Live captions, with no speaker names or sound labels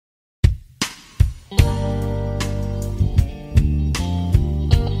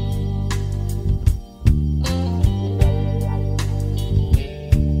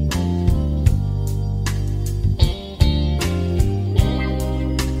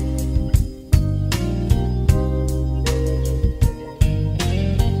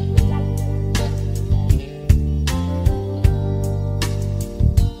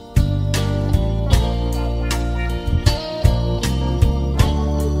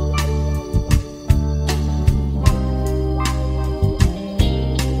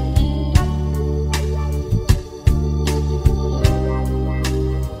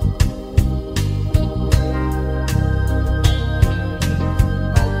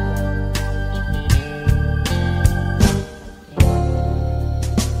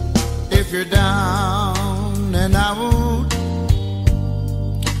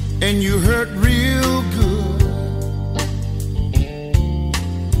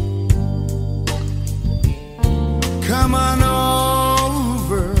come on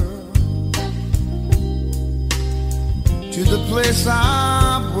over to the place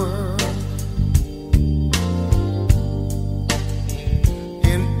I work.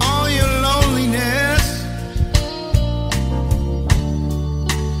 In all your loneliness,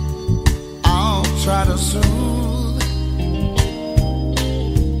 I'll try to soothe.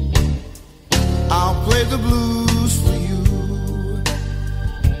 I'll play the blues for you.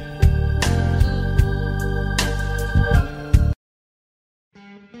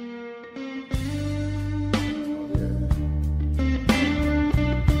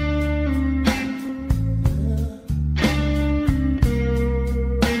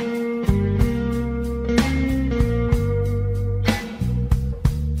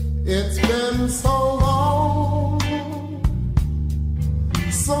 It's been so long,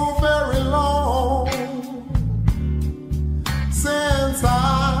 so very long, since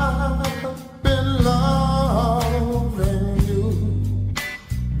I've been loving you.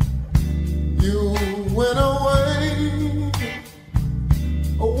 You went away,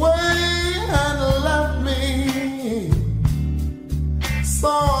 away and left me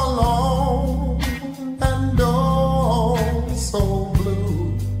so alone and oh so blue.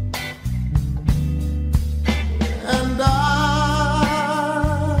 And I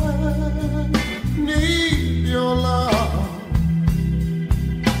need your love,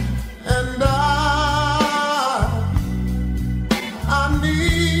 and I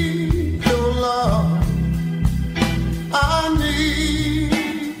need your love, I need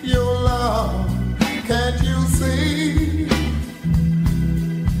your love, can't you see?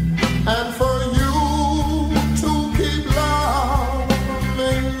 And for you to keep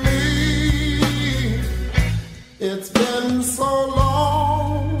loving me, it's been so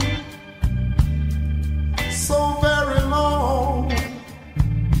long, so very long,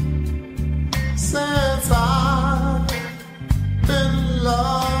 since I've been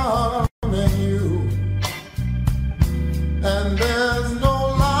loving you. And there's no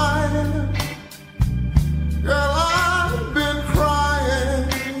lie, girl, I've been crying,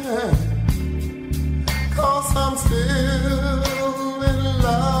 'cause I'm still in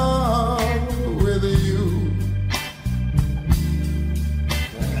love with you.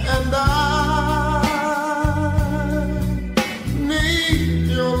 And I need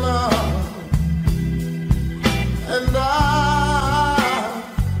your love, and I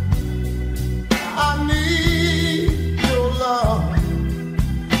need your love,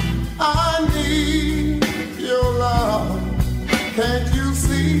 I need your love, can't you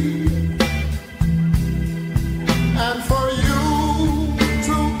see? And for you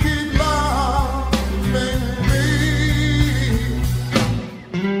to keep loving me,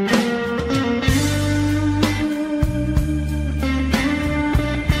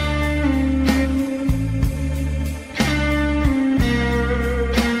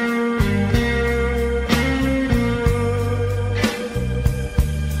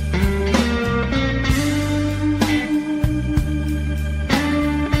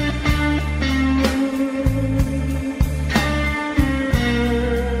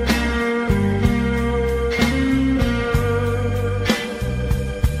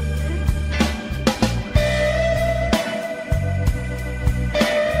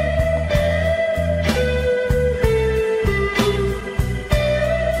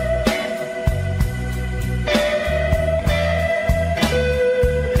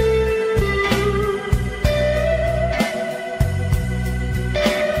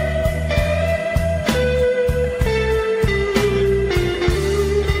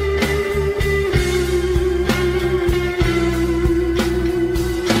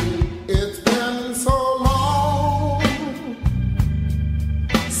 it's been so long,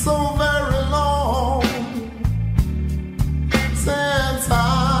 so very long, since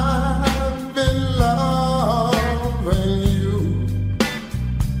I've been loving you.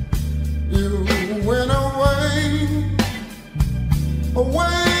 You went away,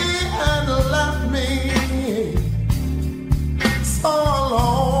 away and left me so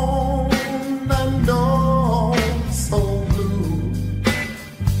alone and oh so blue.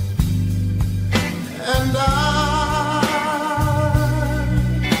 And I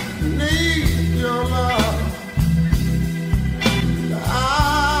need your love,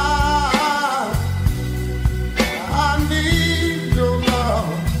 I need your love,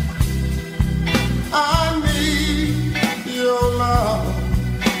 I need your love,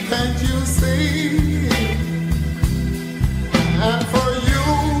 can't you see? And for you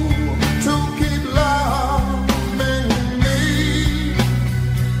to keep loving me,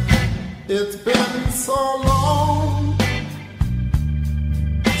 it's been so long,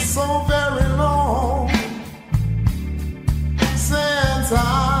 so very long,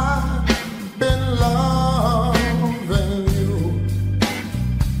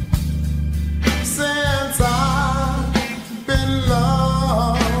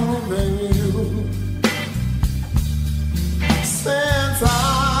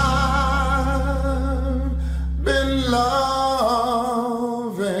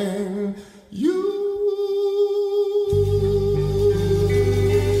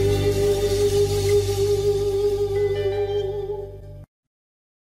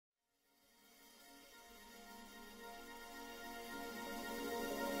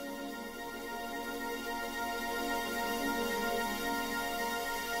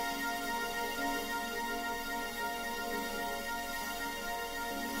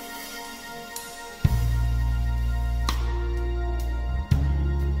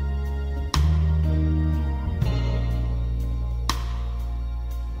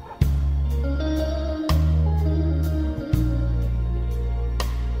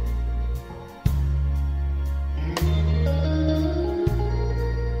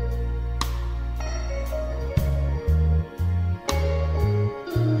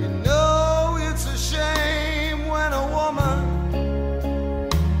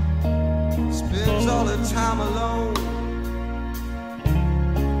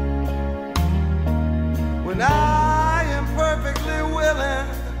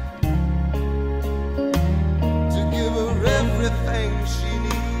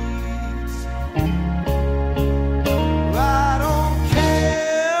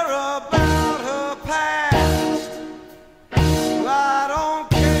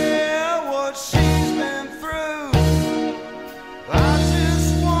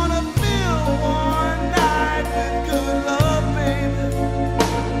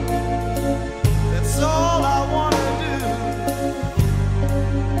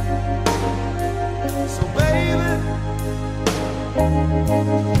 If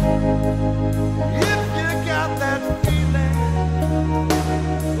you got that feeling,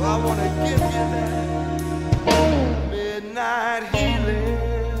 well, I wanna give you that midnight healing.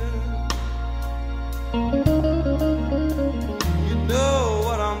 You know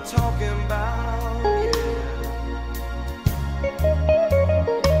what I'm talking about, yeah.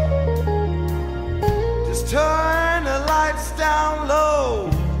 Just turn the lights down low.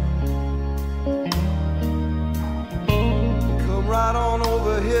 Come right on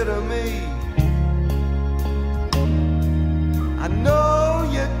over here to me. I know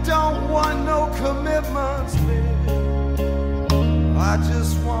you don't want no commitments, baby. I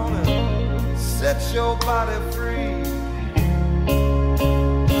just wanna set your body free.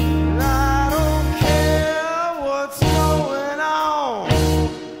 And I don't care what's going on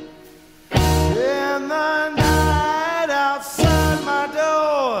in the night outside my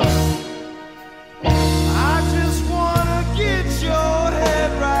door. I just wanna get your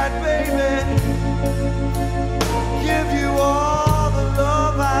head right, baby. Give you all the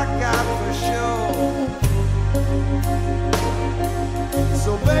love I got for sure.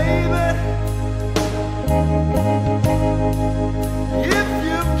 So baby,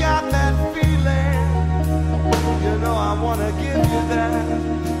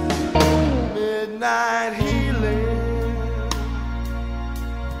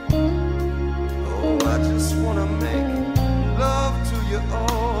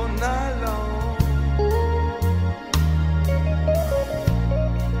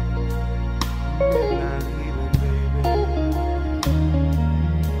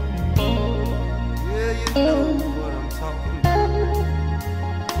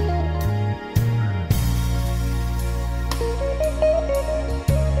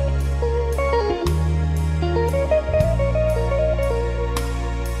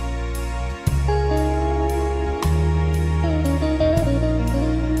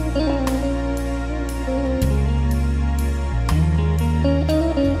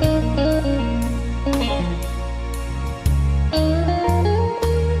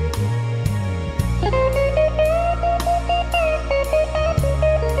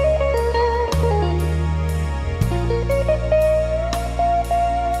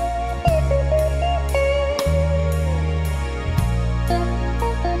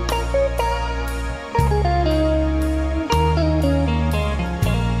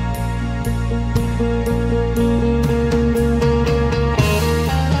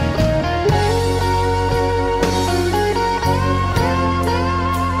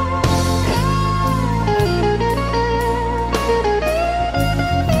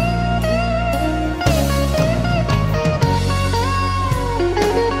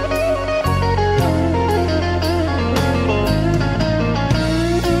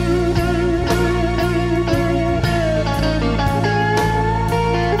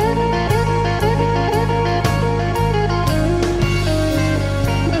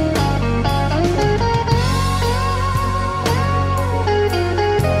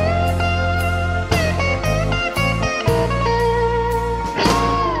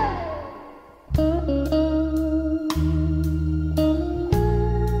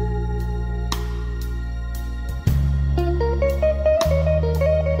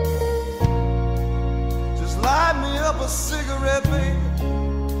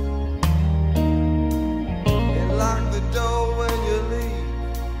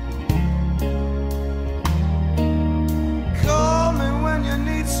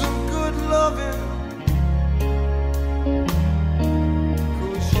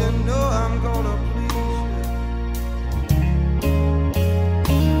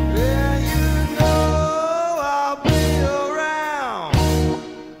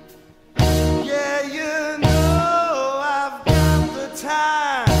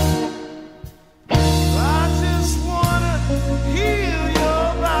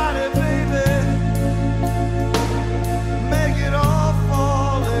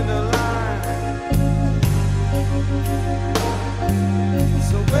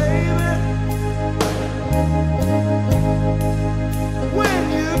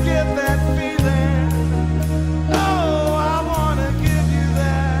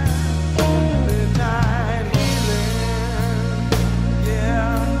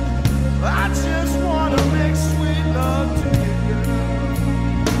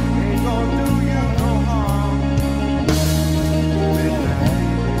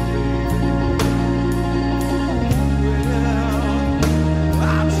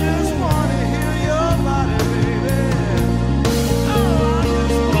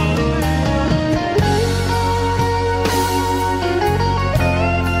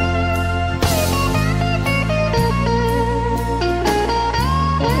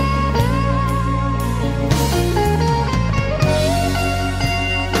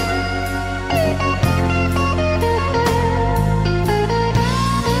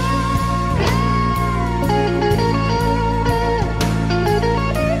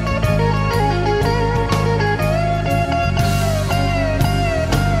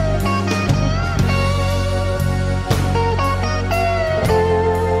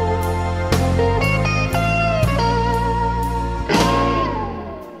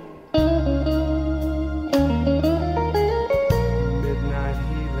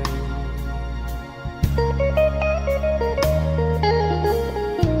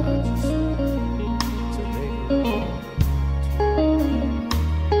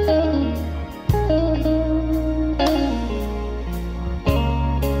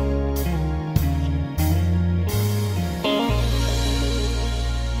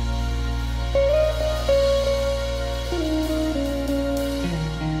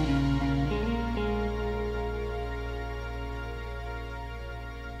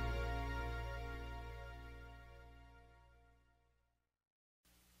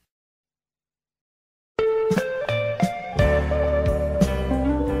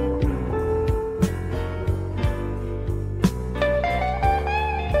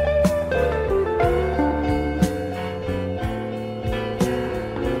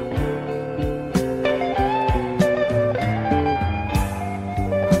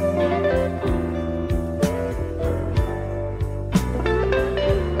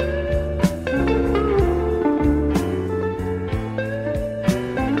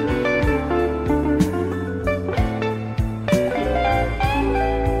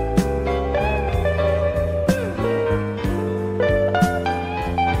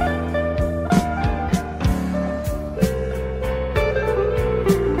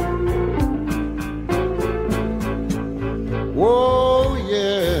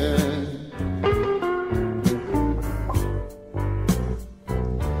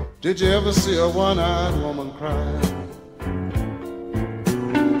 Did you ever see a one-eyed woman cry?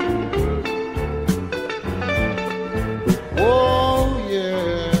 Oh,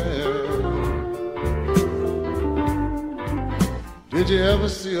 yeah. Did you ever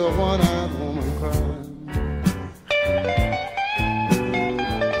see a one-eyed woman cry?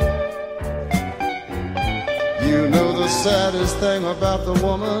 You know the saddest thing about the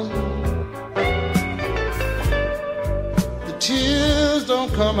woman, the tears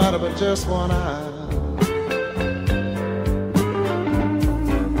don't come out of just one eye.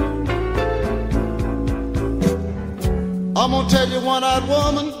 I'm gonna tell you, one-eyed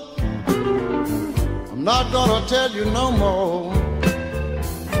woman, I'm not gonna tell you no more.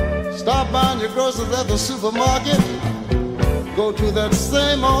 Stop buying your groceries at the supermarket, go to that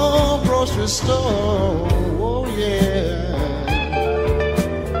same old grocery store. Oh yeah.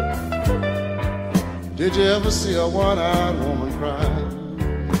 Did you ever see a one-eyed woman cry?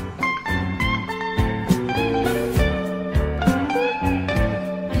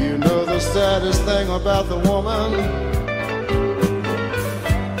 You know the saddest thing about the woman,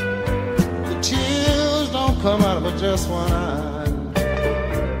 the tears don't come out of just one eye.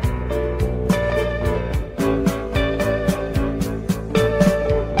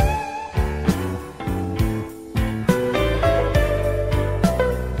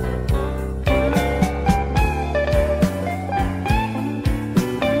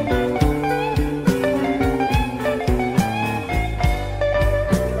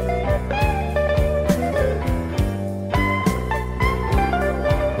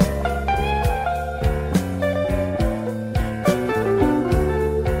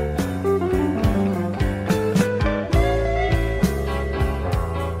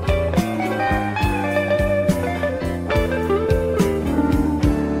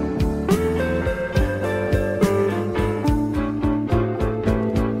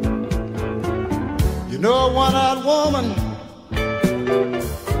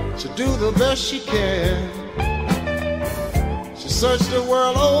 The best she can. She searched the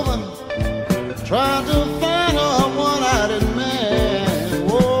world over, trying to find her one-eyed man.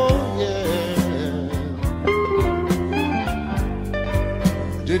 Oh yeah.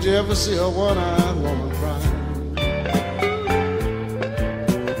 Did you ever see a one-eyed woman cry?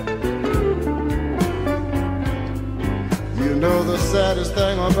 You know the saddest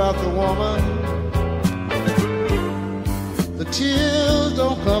thing about the woman, the tears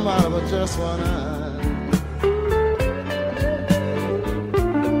don't come out of just one eye.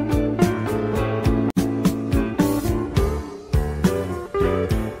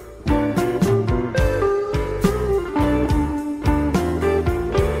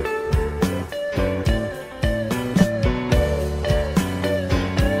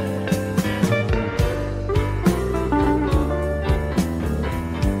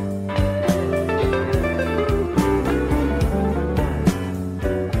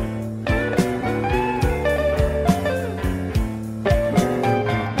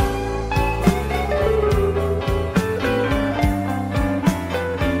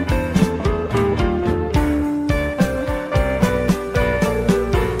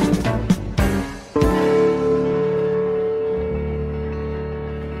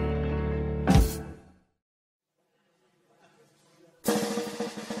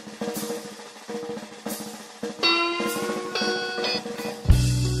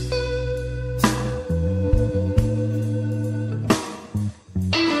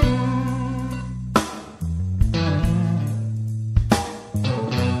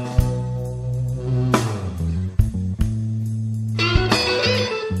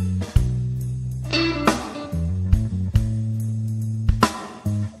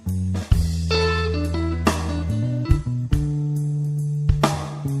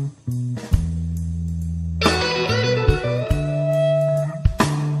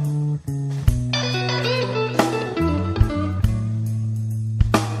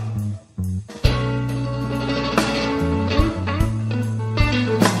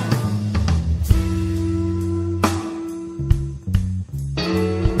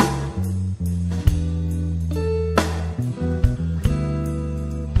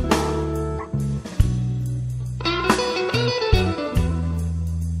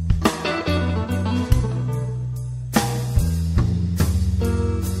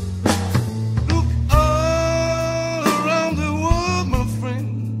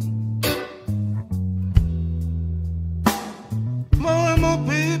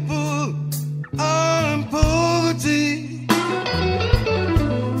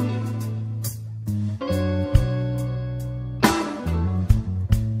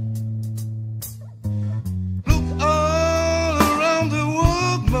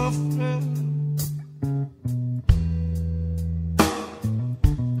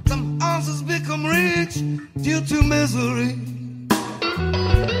 spouses become rich due to misery.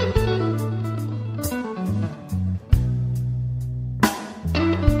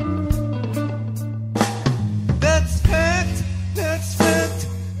 That's fact, that's fact,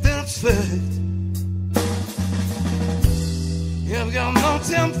 that's fact. You've got no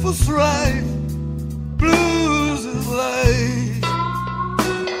time for strife. Blues is life.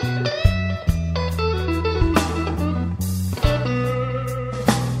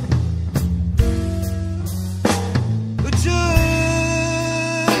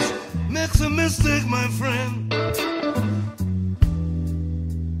 A mistake, my friend.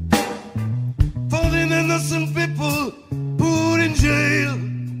 14 innocent people put in jail.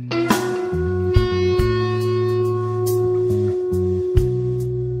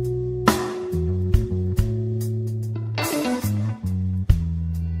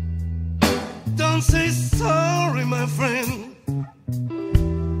 Don't say sorry, my friend.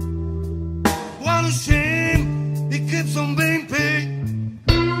 What a shame, it keeps on being paid.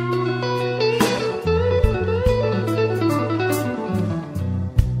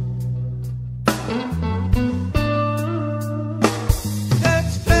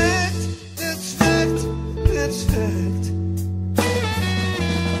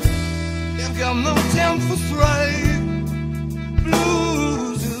 No time for strife.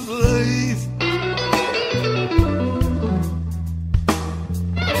 Blues is life.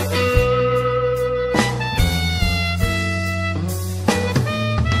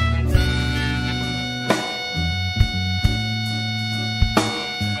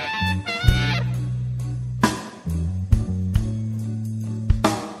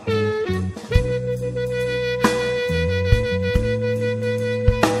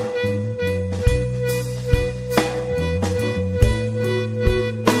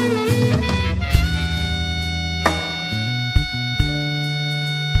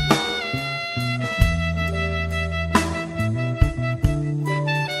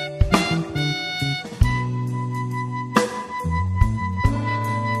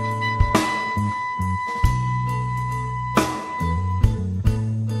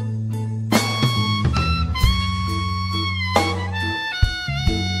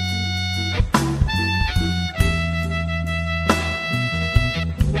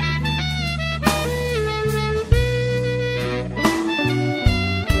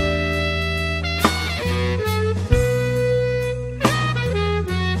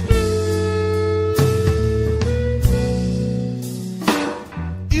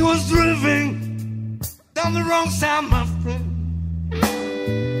 Sound, my friend.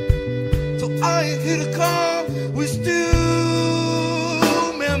 So I hit a car with still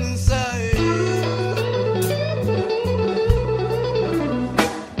men inside.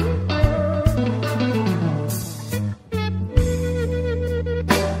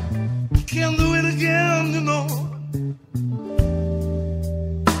 Can't do it again, you know.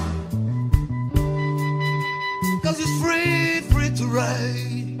 Cause it's free to ride.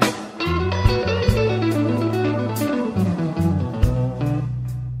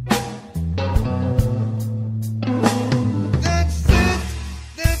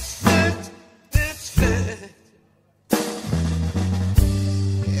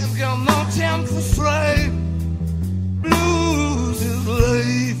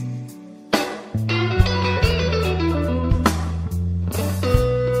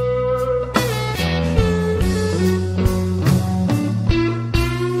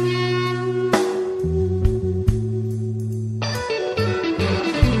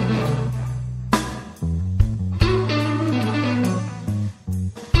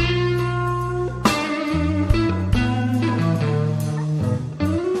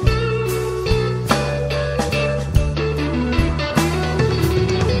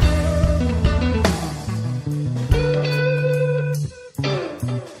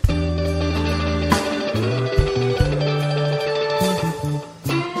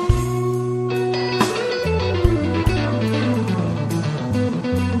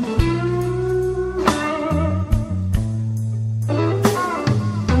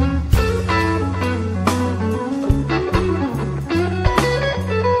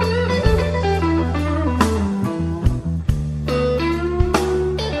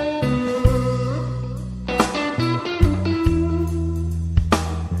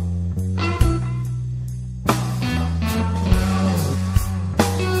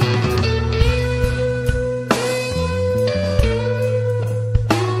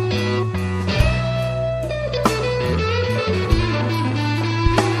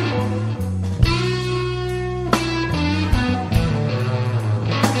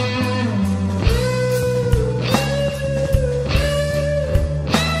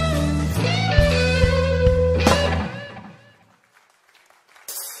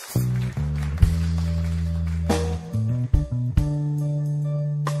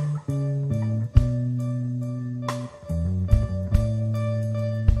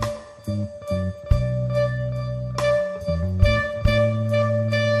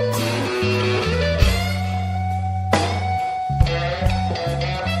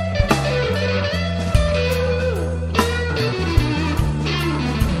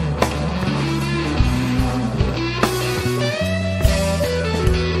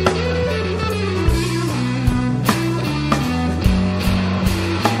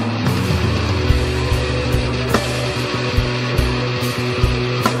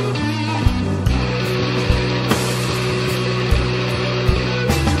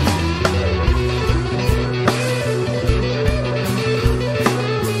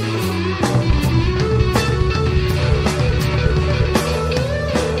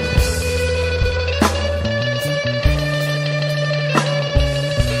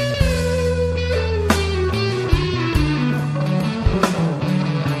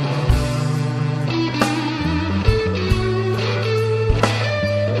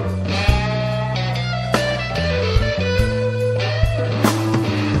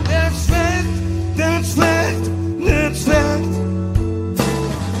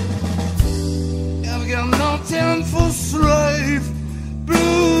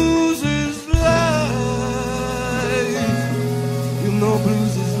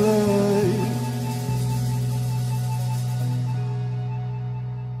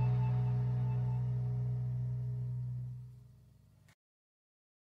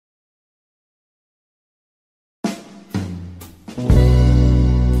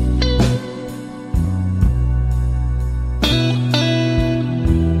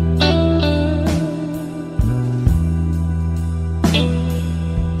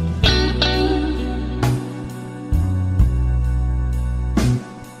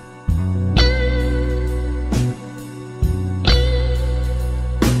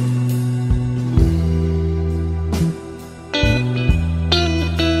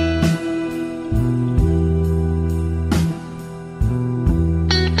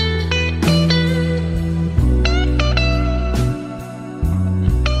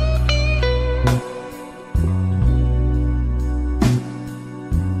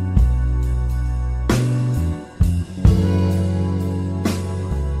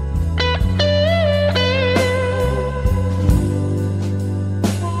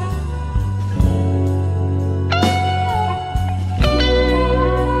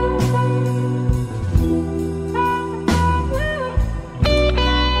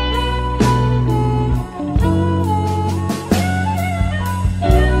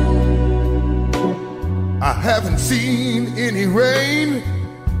 rain,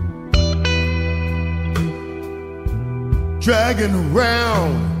 dragging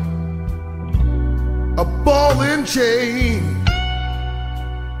around a ball and chain.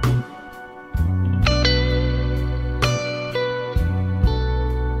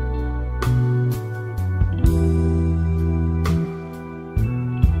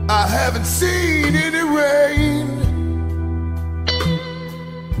 I haven't seen any rain,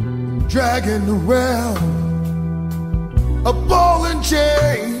 dragging around a ball and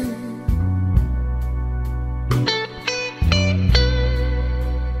chain.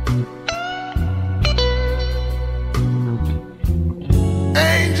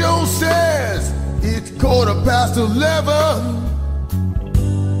 Angel says it's 11:15.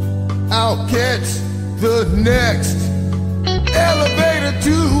 I'll catch the next elevator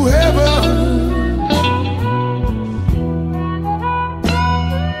to heaven.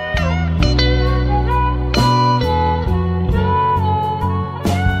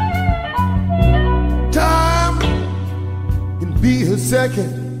 Be a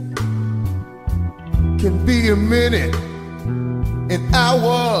second, can be a minute, an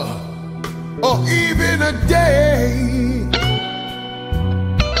hour, or even a day.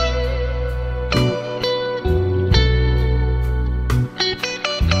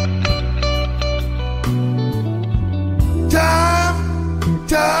 Time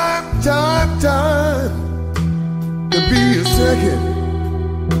can be a second,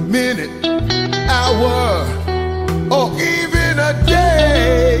 minute, hour, or even a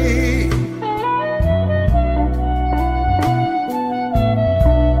day.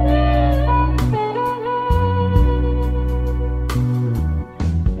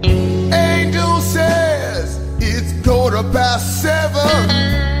 Angel says it's 7:15.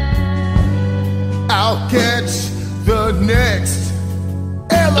 I'll catch the next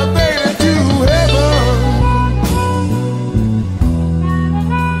elevator to heaven.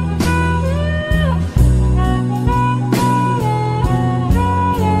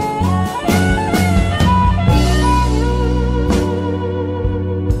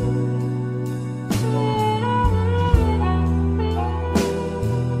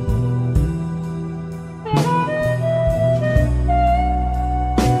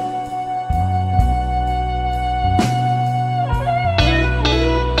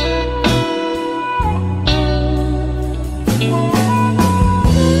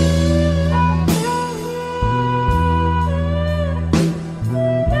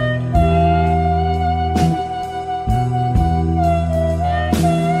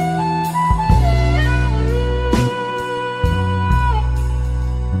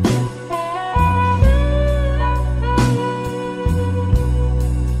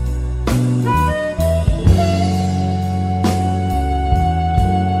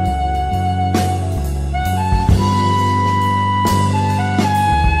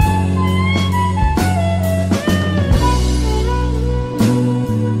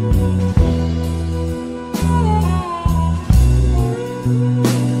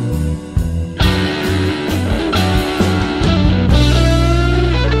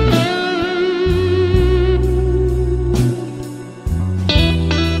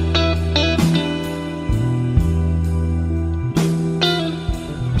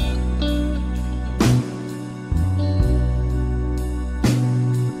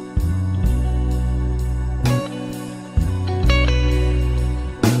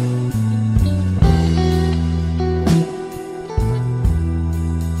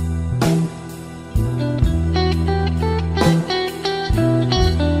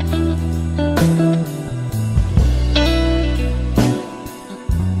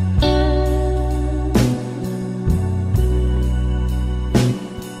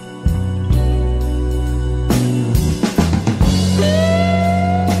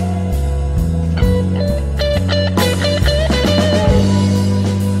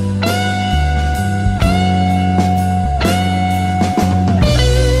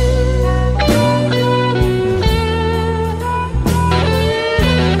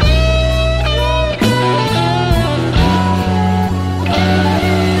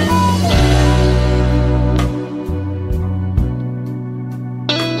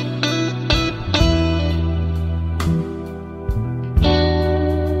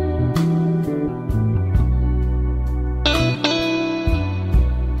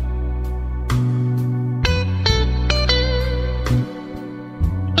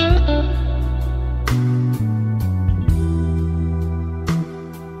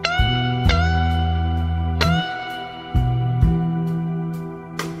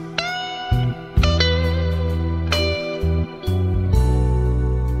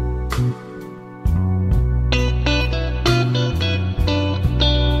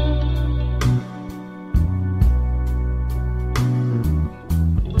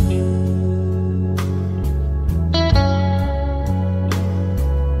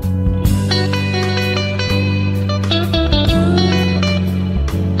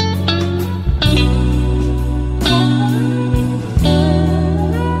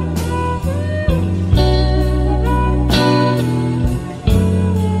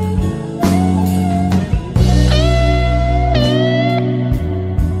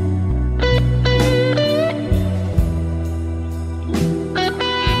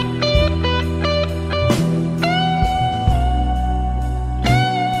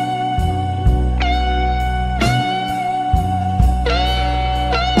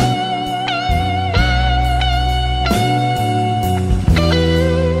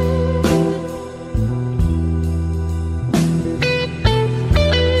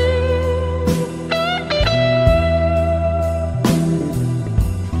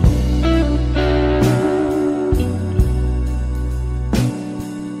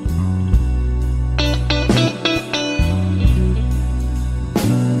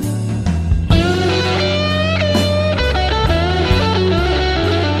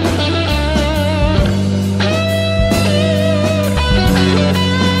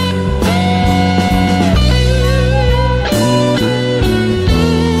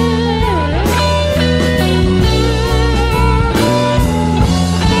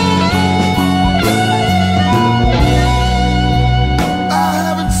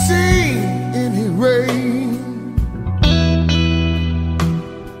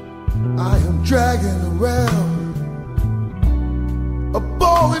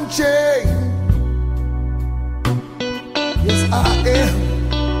 and chain. Yes, I am.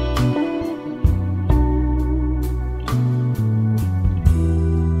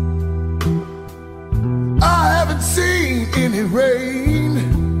 I haven't seen any rain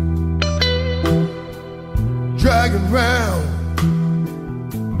dragging round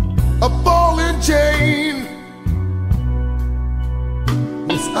a ball and chain.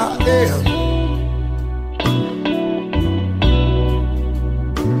 Yes, I am.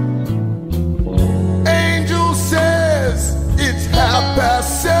 Angel says it's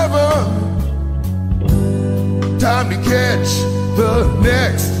 7:30. Time to catch the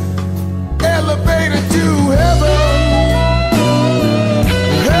next elevator to heaven.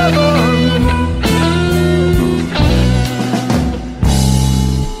 Heaven.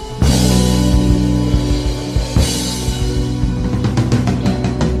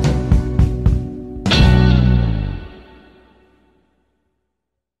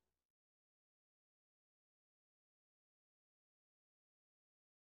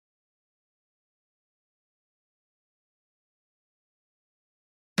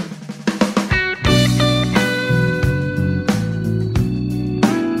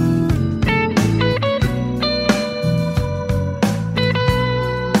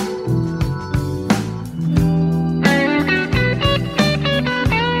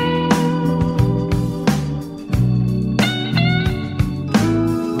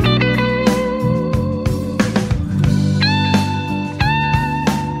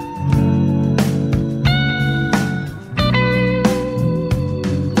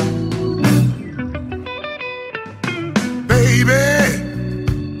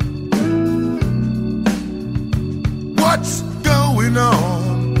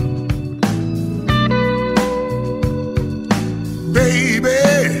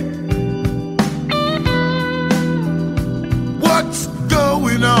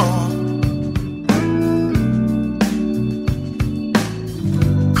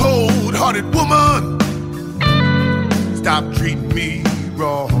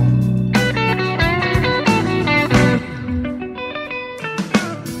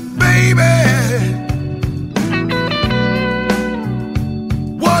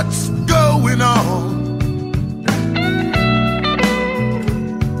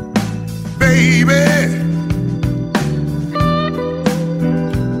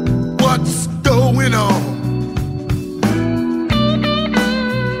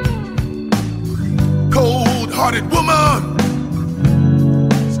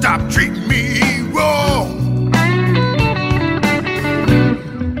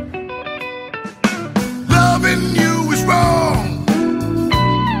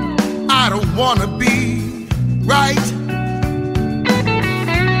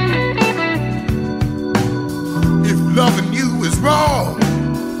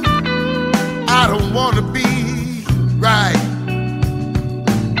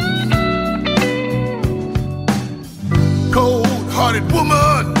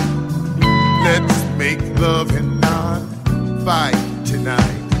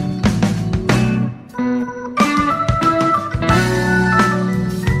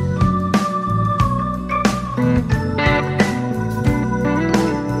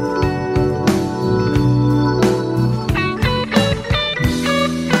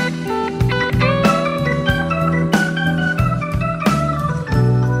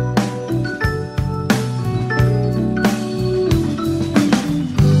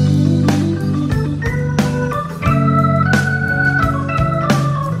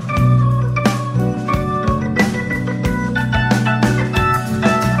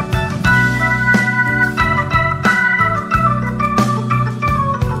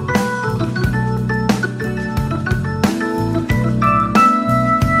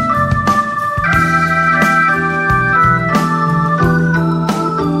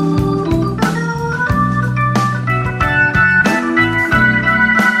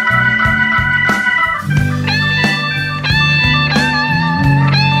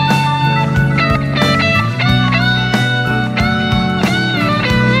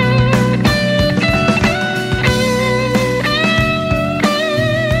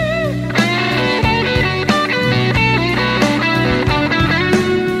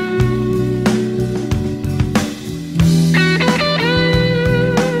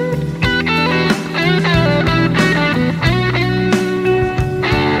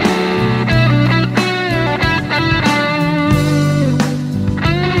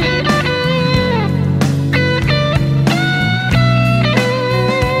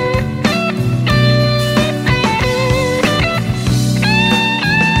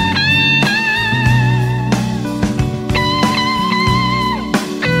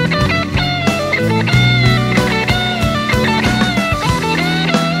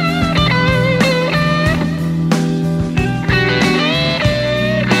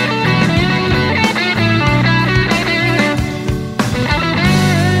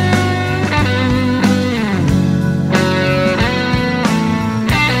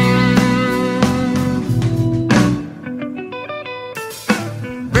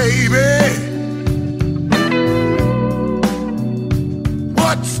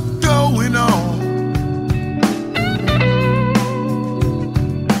 what's going on?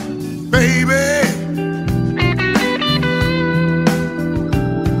 Baby,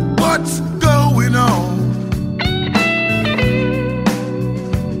 what's going on?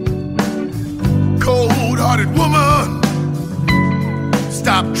 Cold-hearted woman,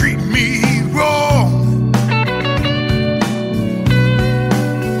 stop treating me wrong.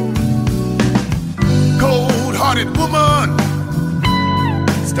 Cold-hearted woman,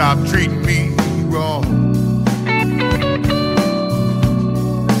 stop treating me wrong.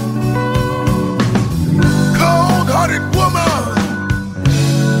 Cold-hearted woman,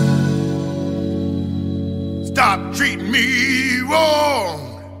 stop treating me wrong.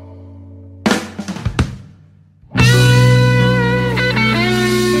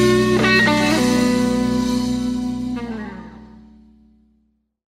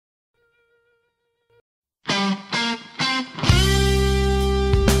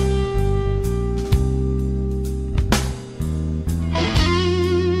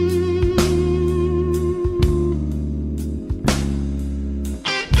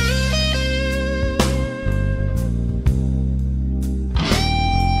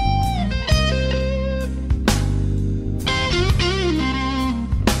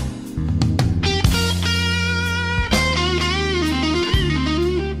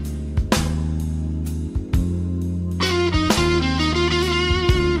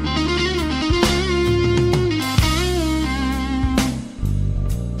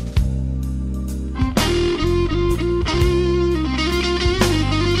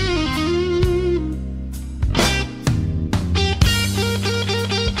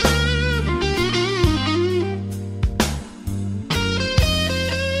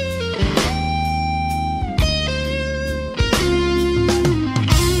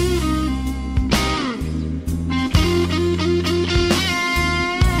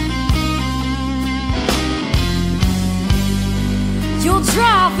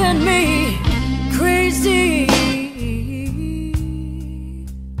 Driving me crazy.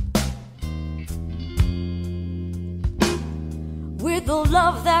 With the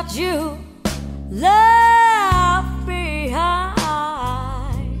love that you left behind.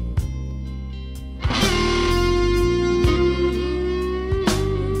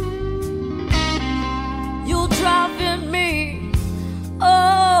 You're driving me,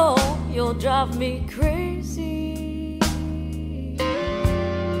 oh, you'll drive me crazy.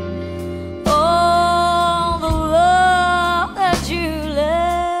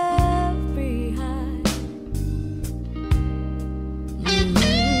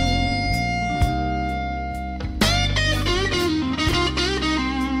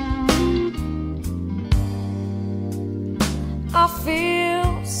 I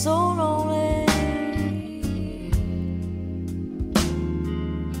feel so lonely,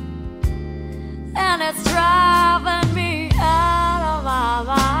 and it's driving me out of my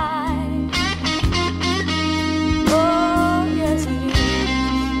mind. Oh, yes it is.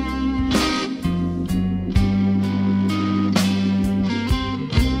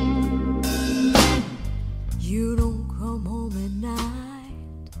 You don't come home at night.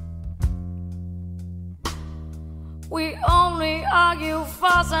 We only argue,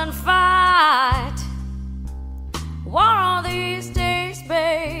 fuss, and fight. One of these days,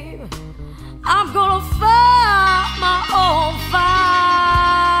 babe, I'm gonna fight my own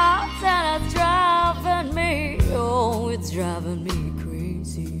fights. And it's driving me, oh, it's driving me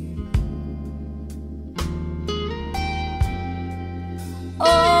crazy.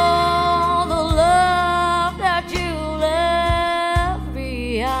 Oh, the love that you left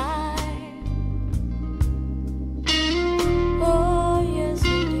behind. Oh, yes, it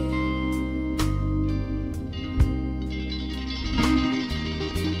is.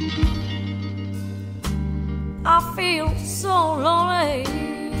 I feel so lonely,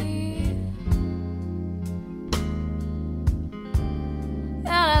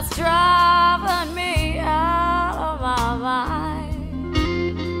 and it's driving me out of my mind.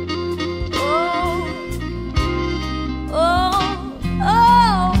 Oh, oh,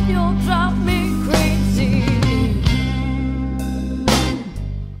 oh, you'll drive me crazy.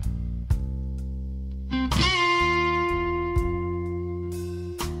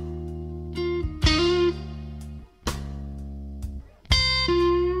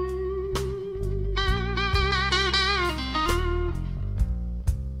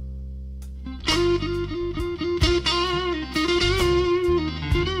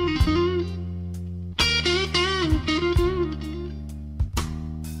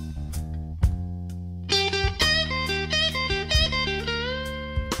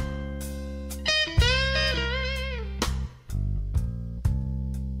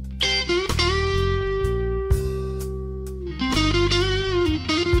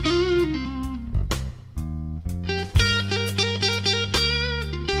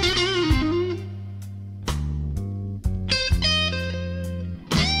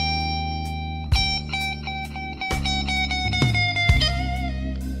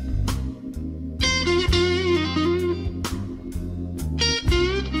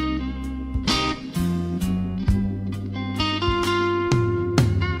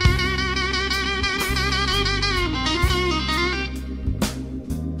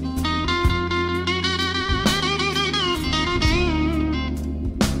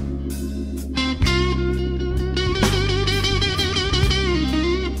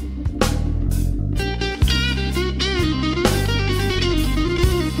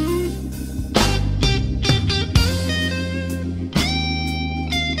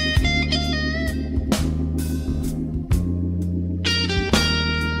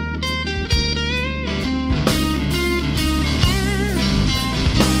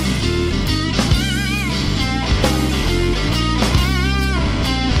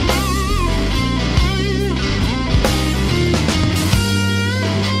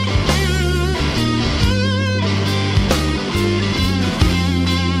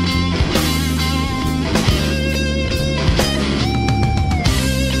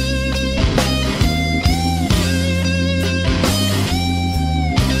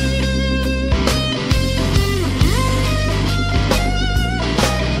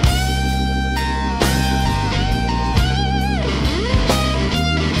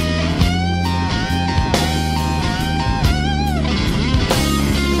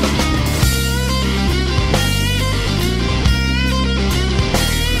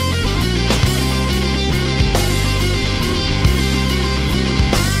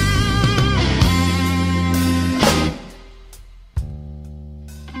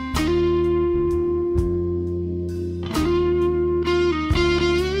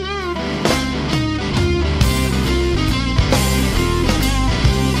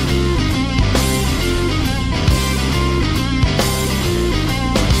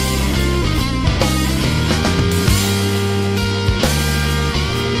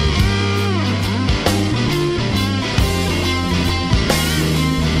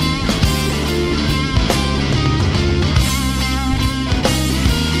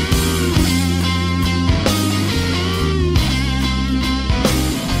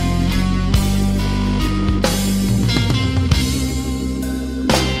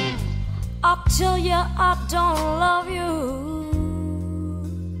 love you.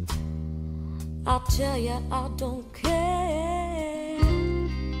 I tell you I don't care,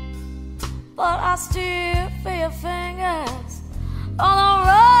 but I still feel your fingers all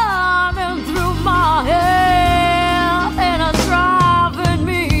running through my hair, and it's driving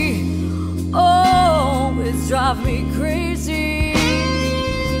me, oh, it's driving me crazy.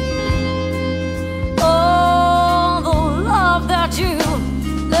 Oh, the love that you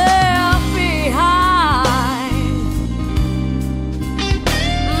left behind.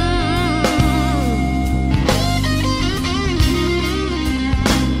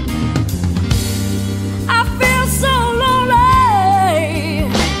 I feel so lonely.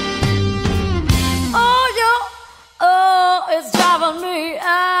 Oh, it's driving me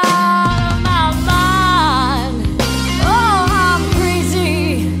out of my mind. Oh, I'm crazy.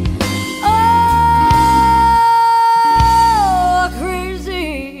 Oh, crazy.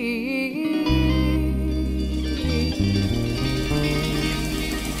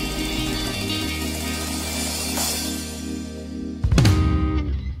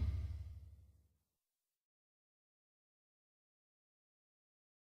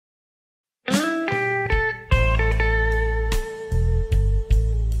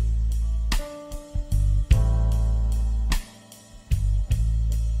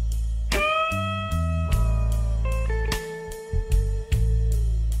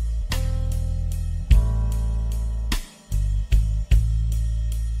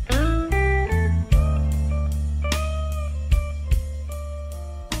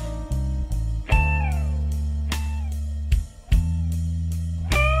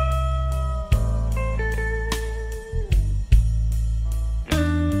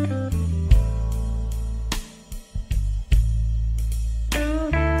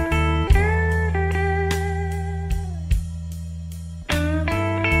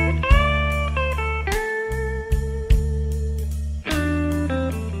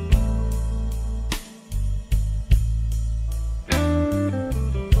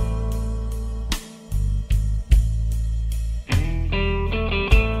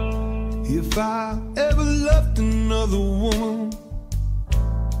 If I ever loved another woman,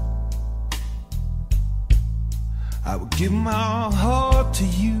 I would give my heart to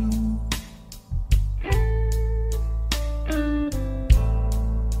you.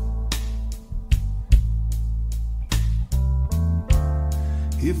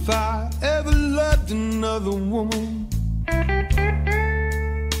 If I ever loved another woman,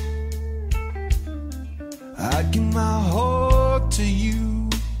 I'd give my heart to you.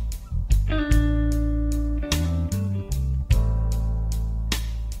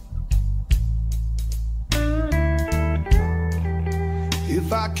 If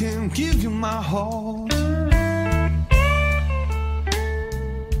I can give you my heart,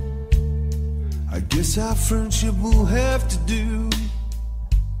 I guess our friendship will have to do.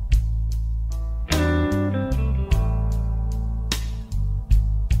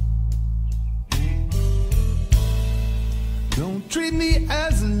 Don't treat me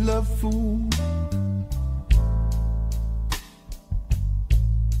as a love fool,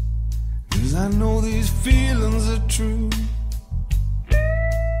 'cause I know these feelings are true.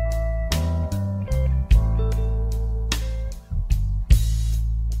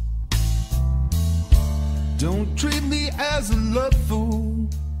 Don't treat me as a love fool,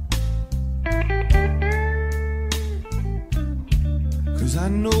 'cause I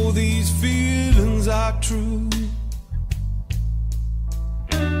know these feelings are true.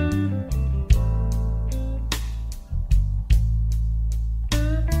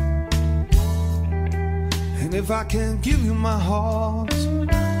 And if I can't give you my heart,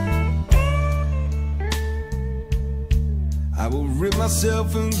 I will rip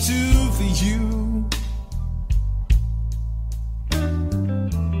myself in two for you.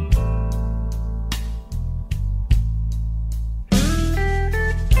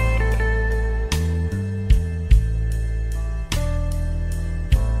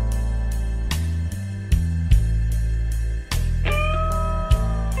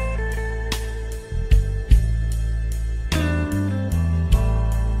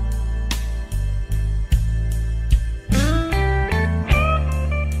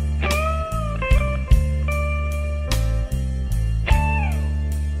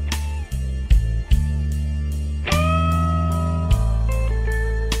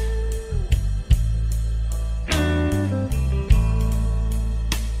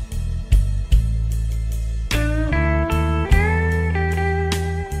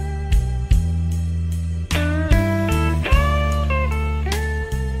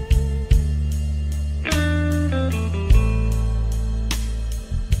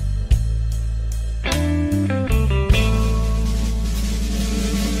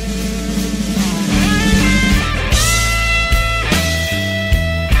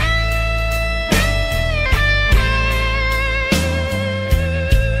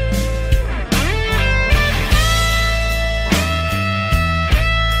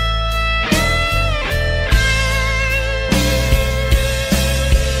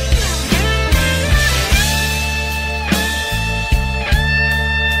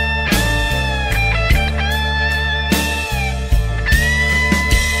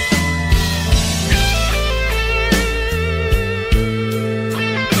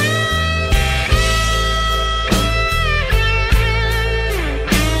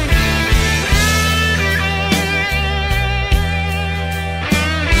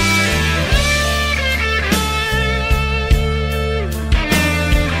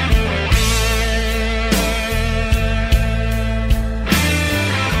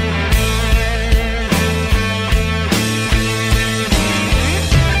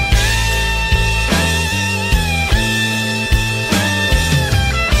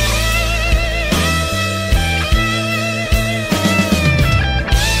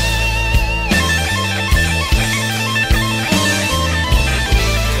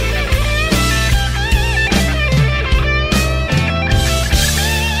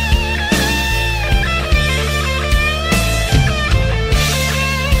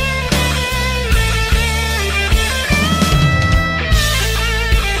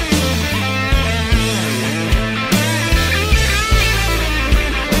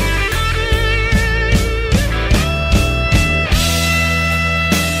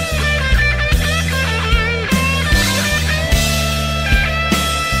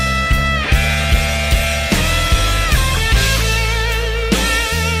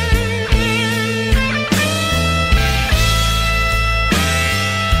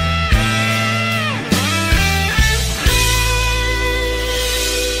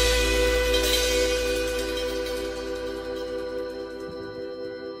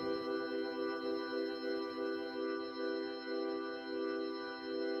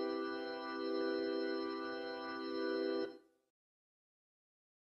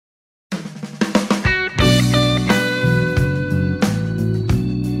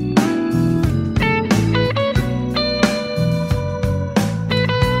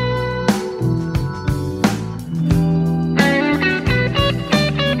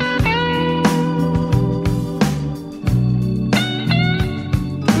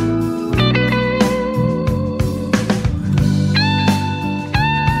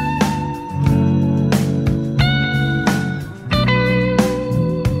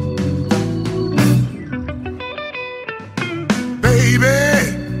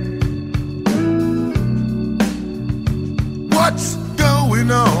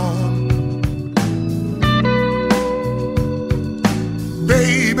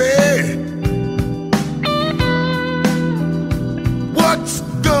 Baby, what's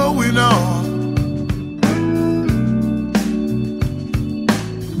going on?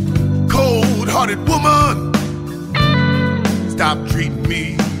 Cold-hearted woman, stop treating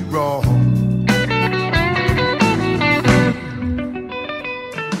me wrong.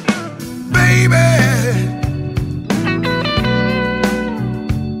 Baby,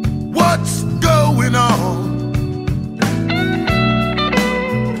 what's going on?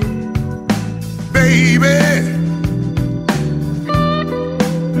 Baby,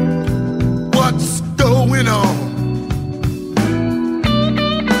 what's going on?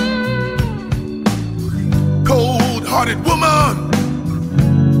 Cold-hearted woman,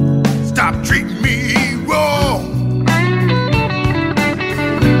 stop treating me wrong.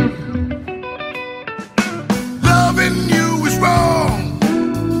 Loving you is wrong.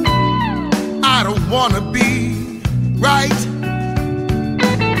 I don't wanna be right.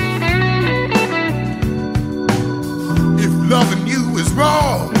 If loving you is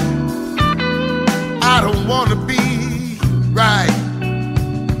wrong, I don't wanna be right.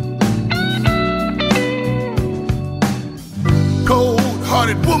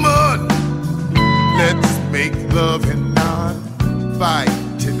 Cold-hearted woman, let's make love and not fight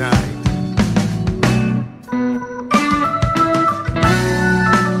tonight.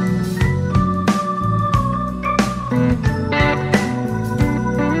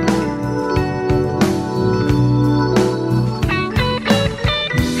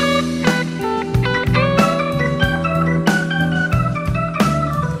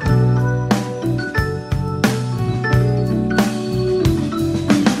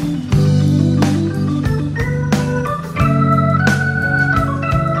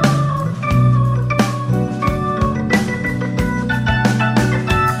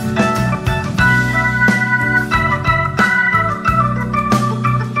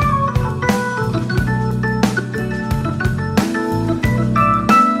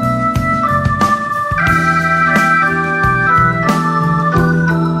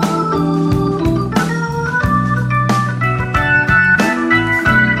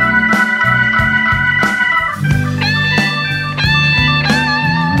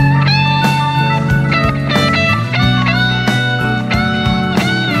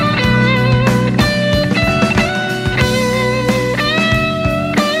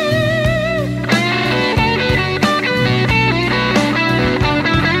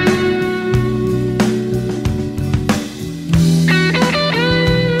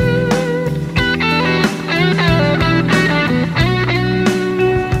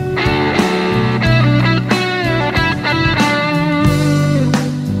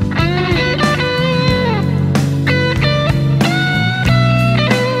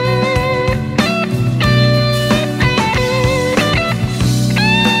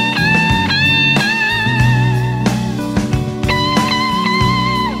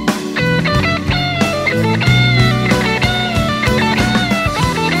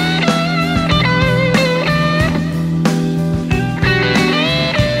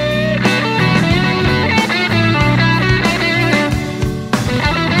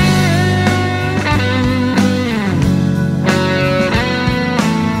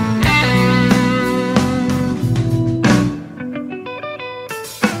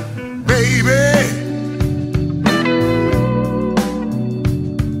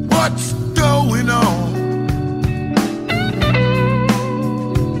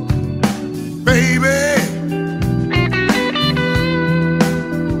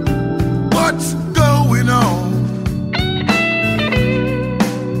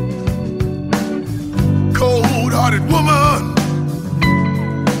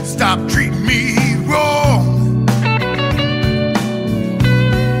 Stop treating me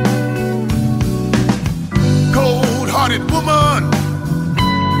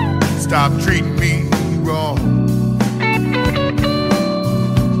wrong.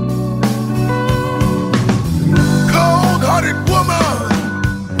 Cold-hearted woman,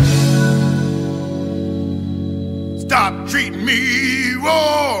 stop treating me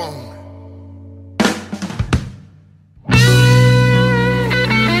wrong.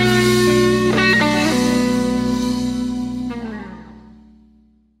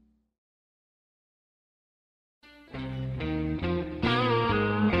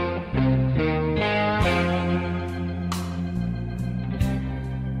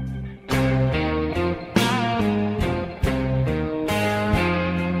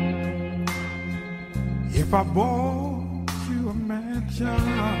 If I bought you a mansion,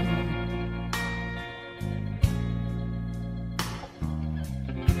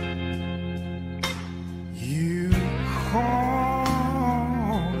 you call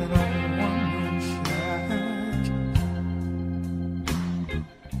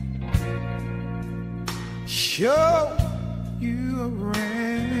show you a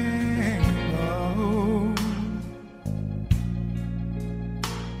rainbow.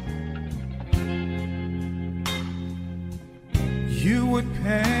 You would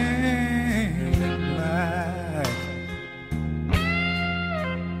paint it black.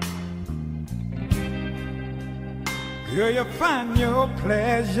 Girl, you find your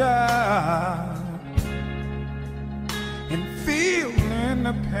pleasure in feeling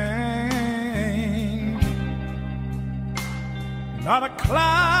the pain. Not a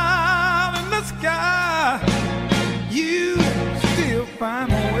cloud in the sky, you still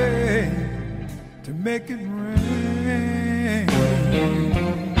find a way to make it rain.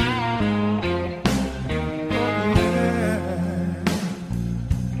 Oh, yeah.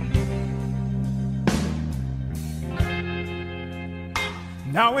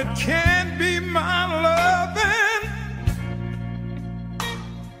 Now it can't be my loving,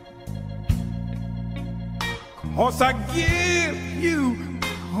 'cause I give you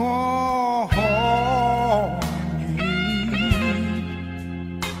all you need.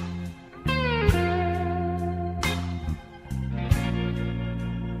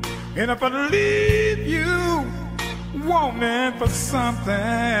 And if I leave you wanting for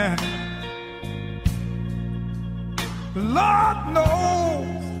something, Lord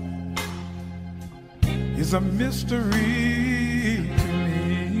knows it's a mystery to me.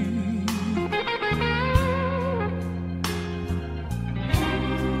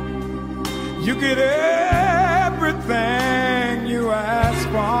 You get everything you ask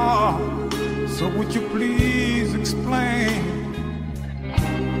for, so would you please explain?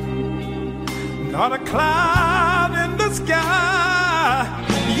 Not a cloud in the sky,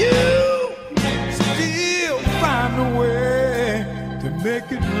 you still find a way to make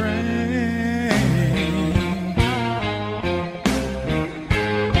it rain.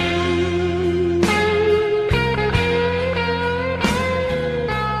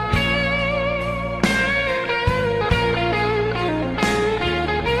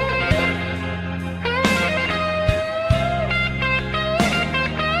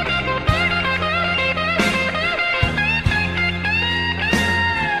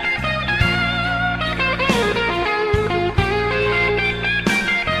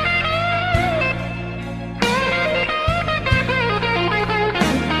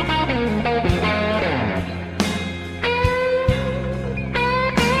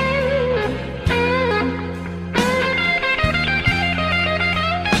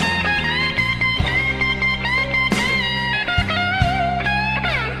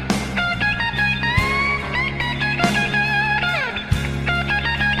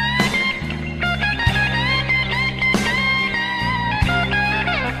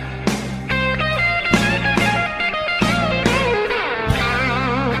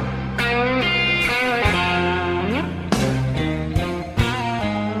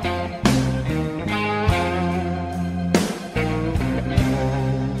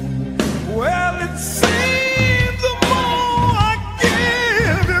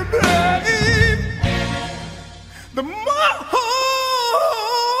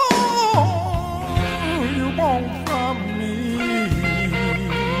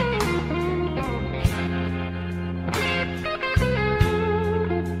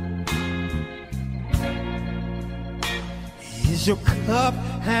 Is your cup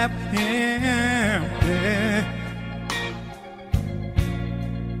half empty?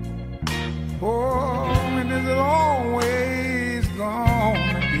 Oh, and is it always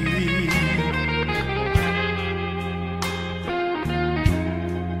gonna be?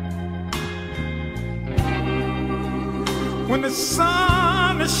 When the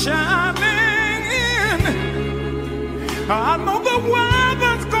sun is shining in, I know the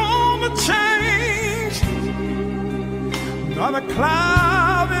weather's gonna change. Not a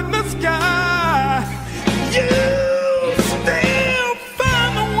cloud in the sky, you still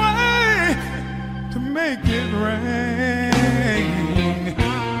find a way to make it rain.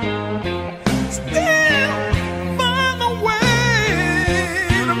 Still find a way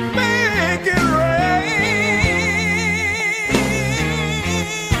to make it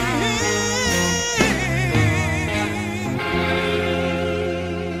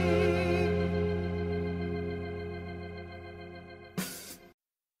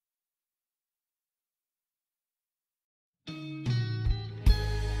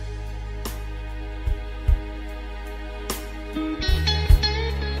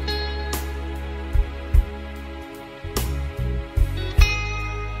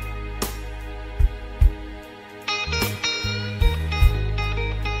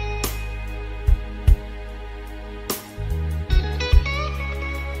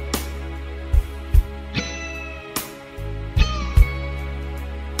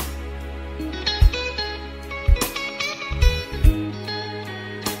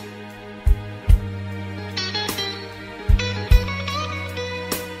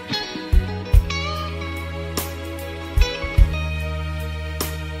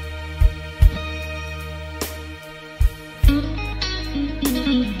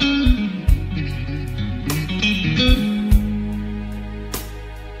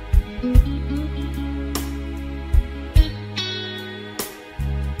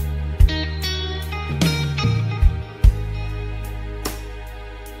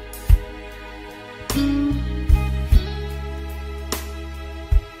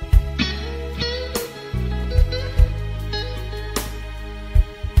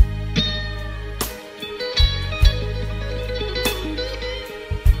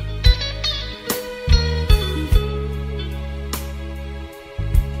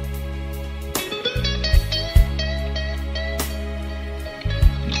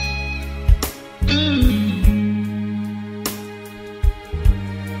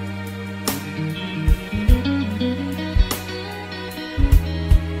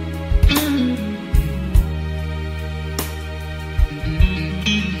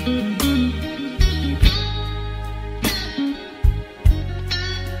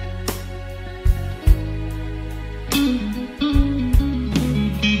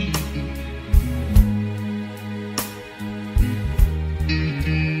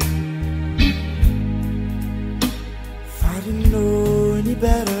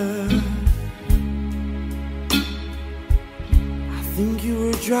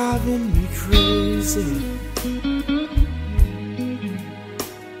driving me crazy.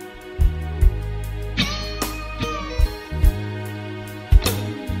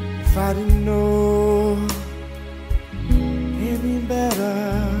 If I didn't know any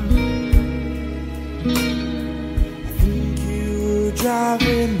better, I think you're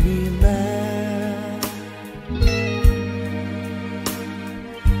driving me mad.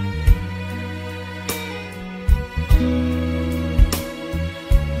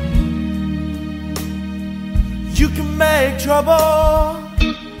 You can make trouble,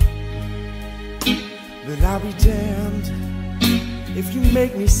 but I'll be damned if you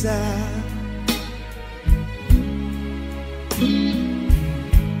make me sad.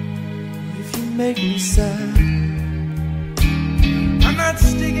 If you make me sad, I'm not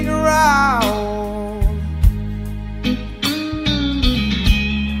sticking around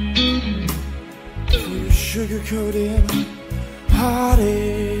for your sugar-coated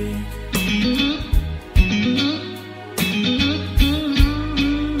heartache.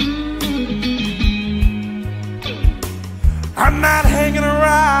 I'm not hanging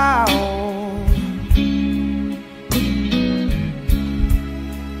around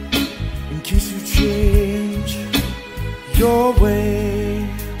in case you change your way.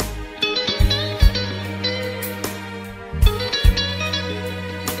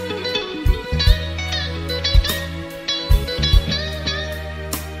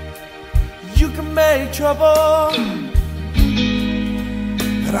 You can make trouble,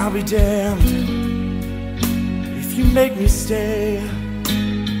 but I'll be damned if you make me stay.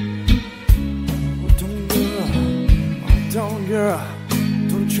 Oh, don't girl,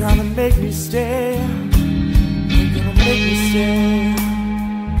 don't try to make me stay. You're gonna make me stay.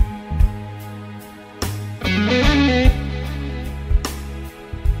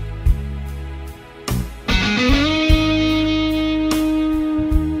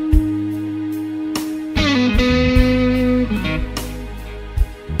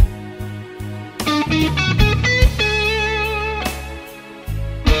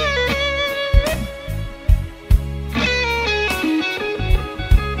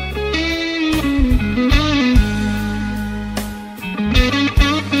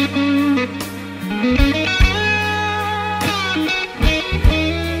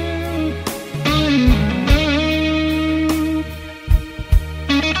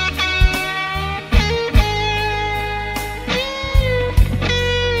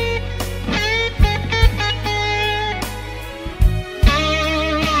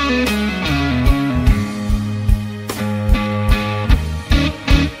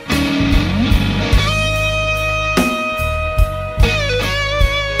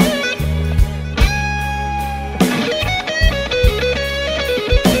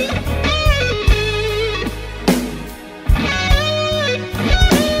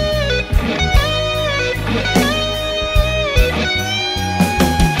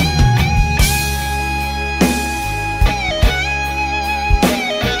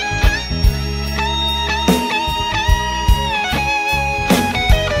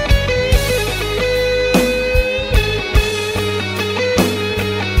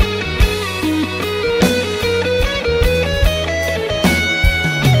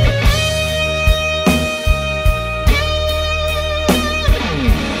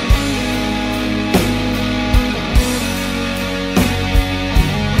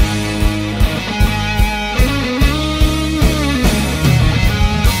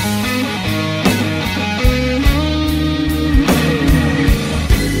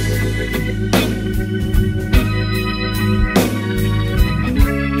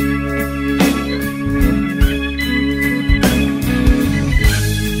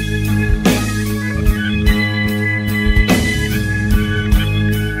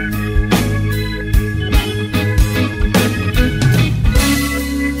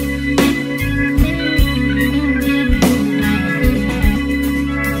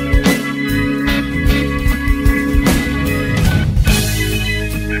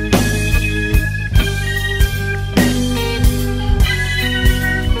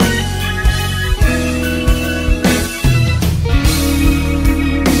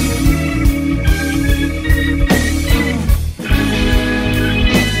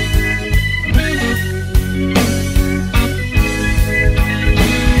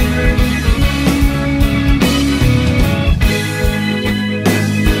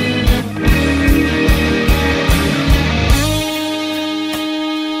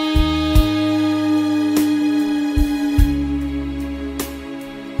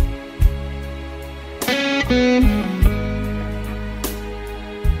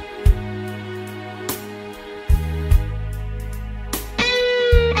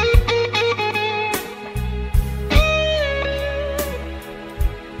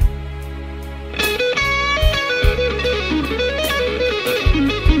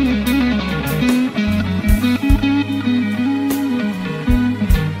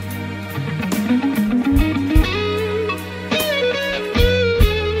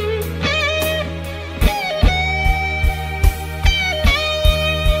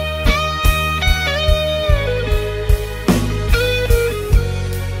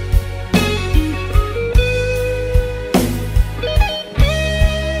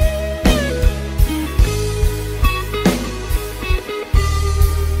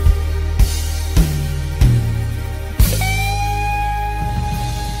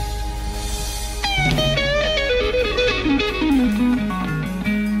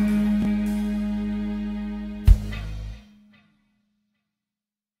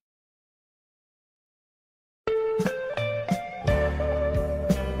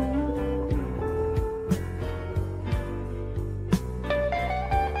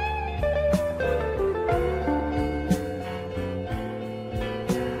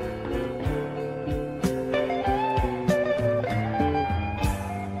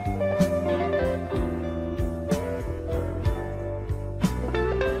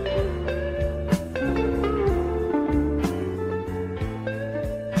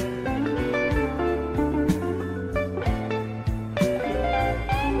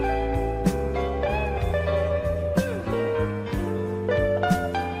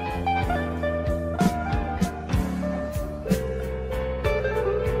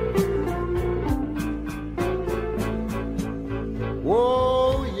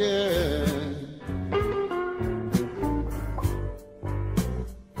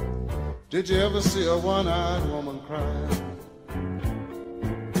 Did you ever see a one-eyed woman cry?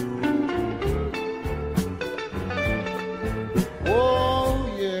 Oh,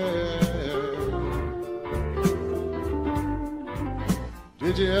 yeah.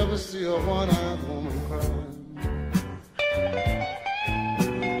 Did you ever see a one-eyed woman cry?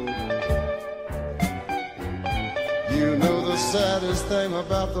 You know the saddest thing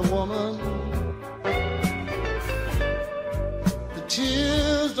about the woman, the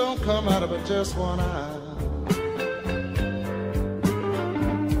tears don't come out of her just one eye.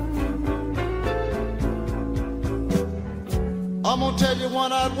 I'm gonna tell you,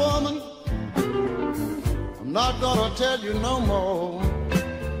 one-eyed woman, I'm not gonna tell you no more.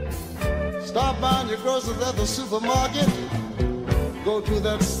 Stop buying your groceries at the supermarket, go to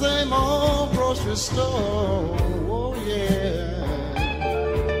that same old grocery store. Oh yeah.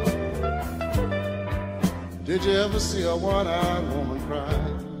 Did you ever see a one-eyed woman cry?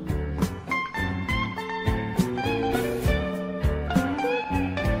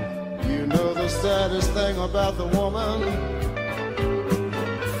 You know the saddest thing about the woman,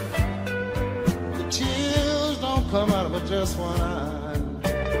 the tears don't come out of her just one eye.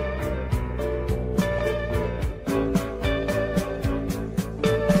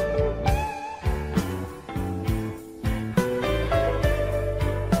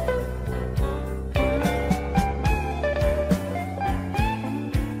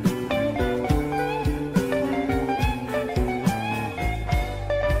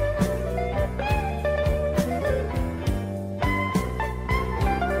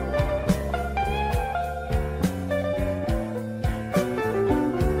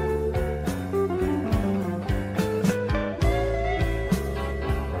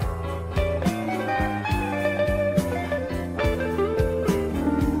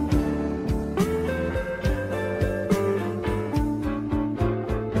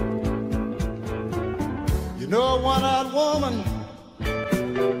 One-eyed woman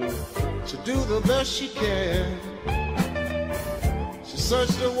should do the best she can. She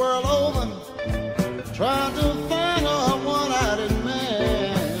searched the world over, trying to find a one-eyed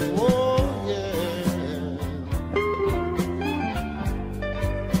man. Oh yeah.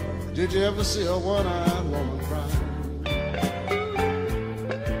 Did you ever see a one-eyed woman cry?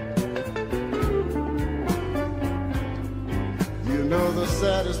 You know the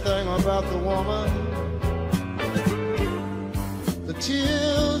saddest thing about the woman,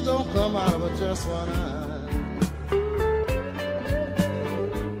 tears don't come out of her just one eye.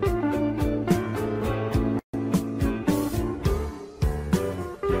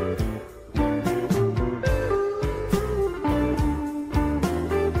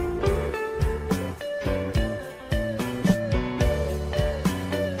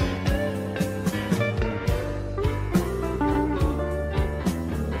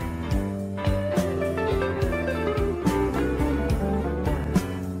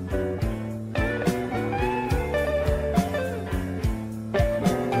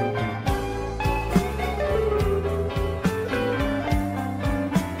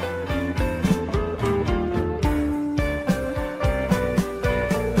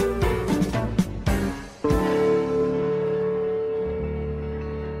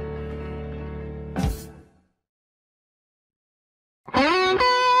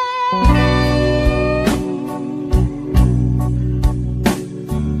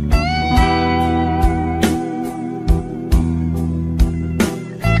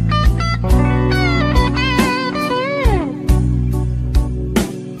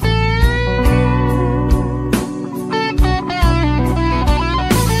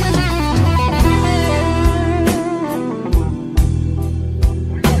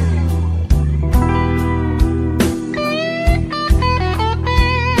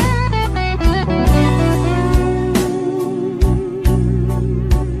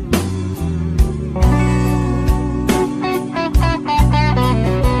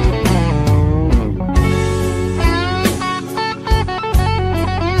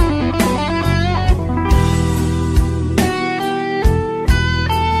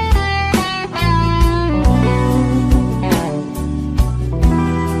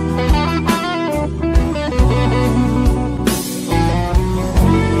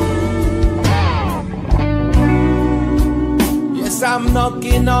 I'm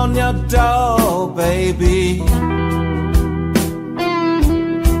knocking on your door, baby.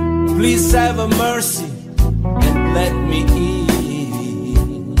 Please have a mercy and let me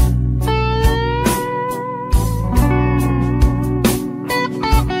in.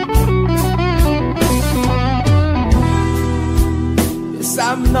 Yes,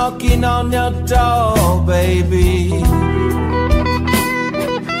 I'm knocking on your door, baby.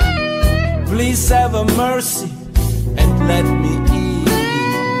 please have a mercy and let me eat.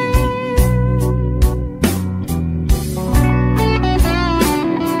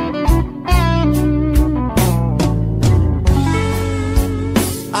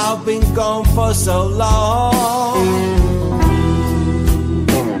 I've been gone for so long,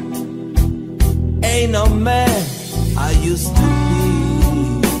 ain't no man I used to be.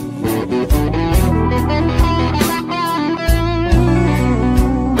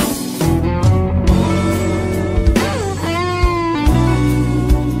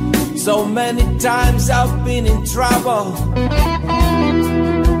 So many times I've been in trouble.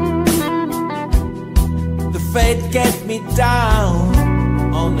 The fate kept me down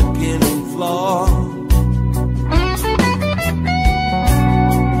on the killing floor.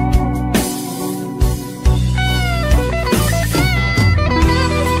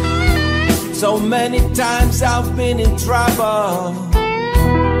 So many times I've been in trouble.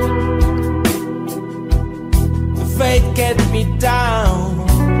 The fate kept me down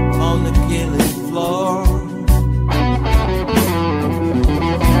on the killing floor.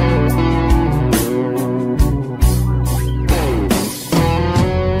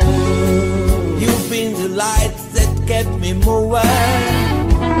 You've been the light that kept me moving.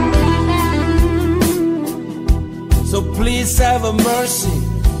 So please have a mercy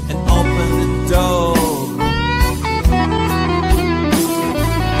and open the door.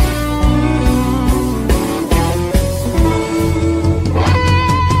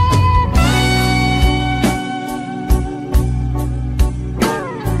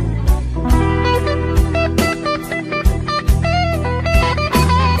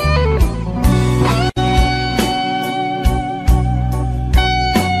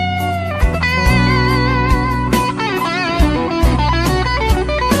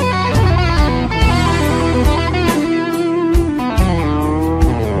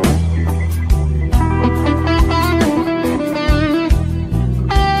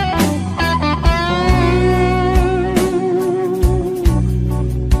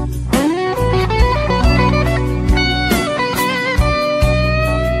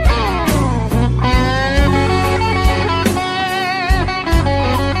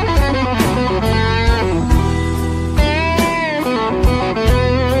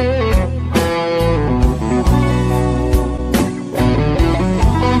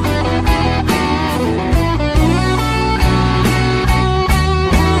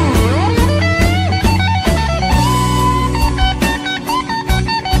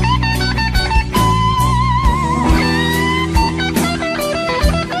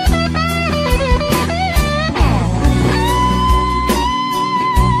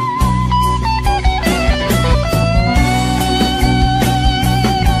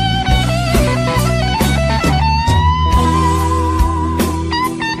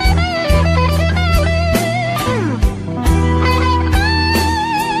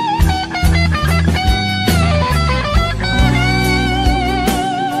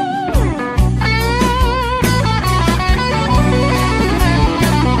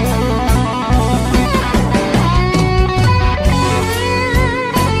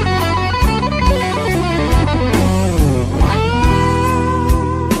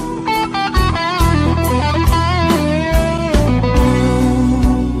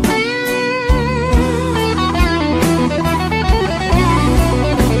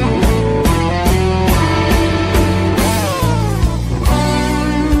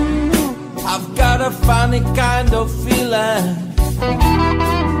 Funny kind of feeling.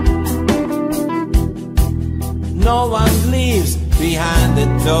 No one leaves behind the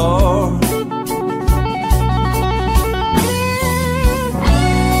door.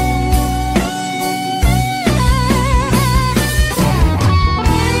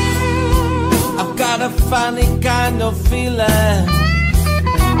 I've got a funny kind of feeling.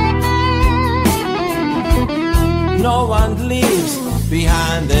 No one leaves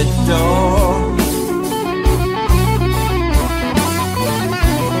behind the door.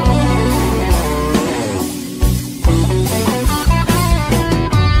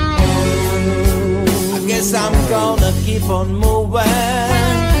 I'm gonna keep on moving.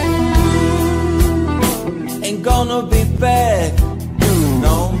 Ain't gonna be back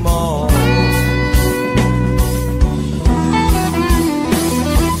no more.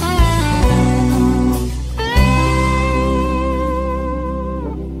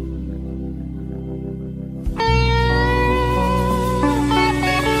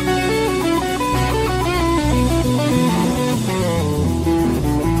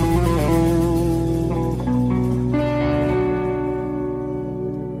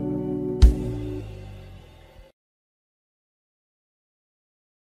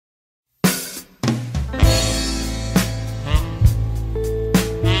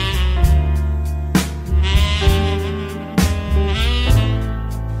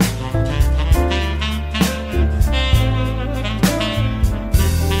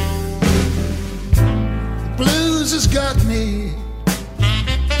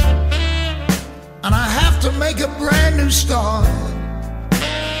 make a brand new start.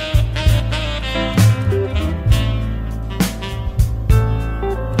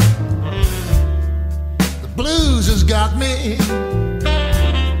 The blues has got me,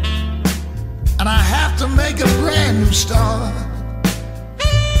 and I have to make a brand new start.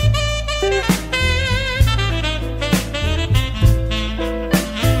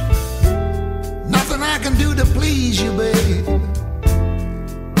 Nothing I can do to please you, babe,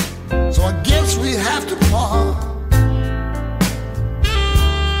 so I guess we have to part.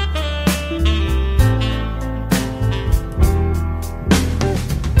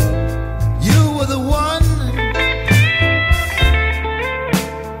 You were the one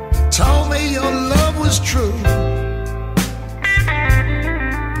told me your love was true.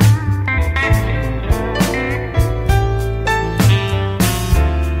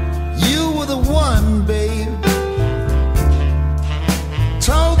 You were the one, babe,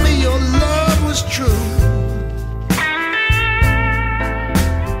 told me your love was true.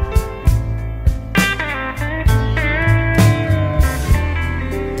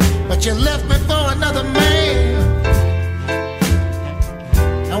 But you left me for another man,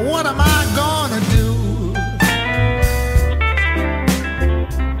 and what am I gonna do?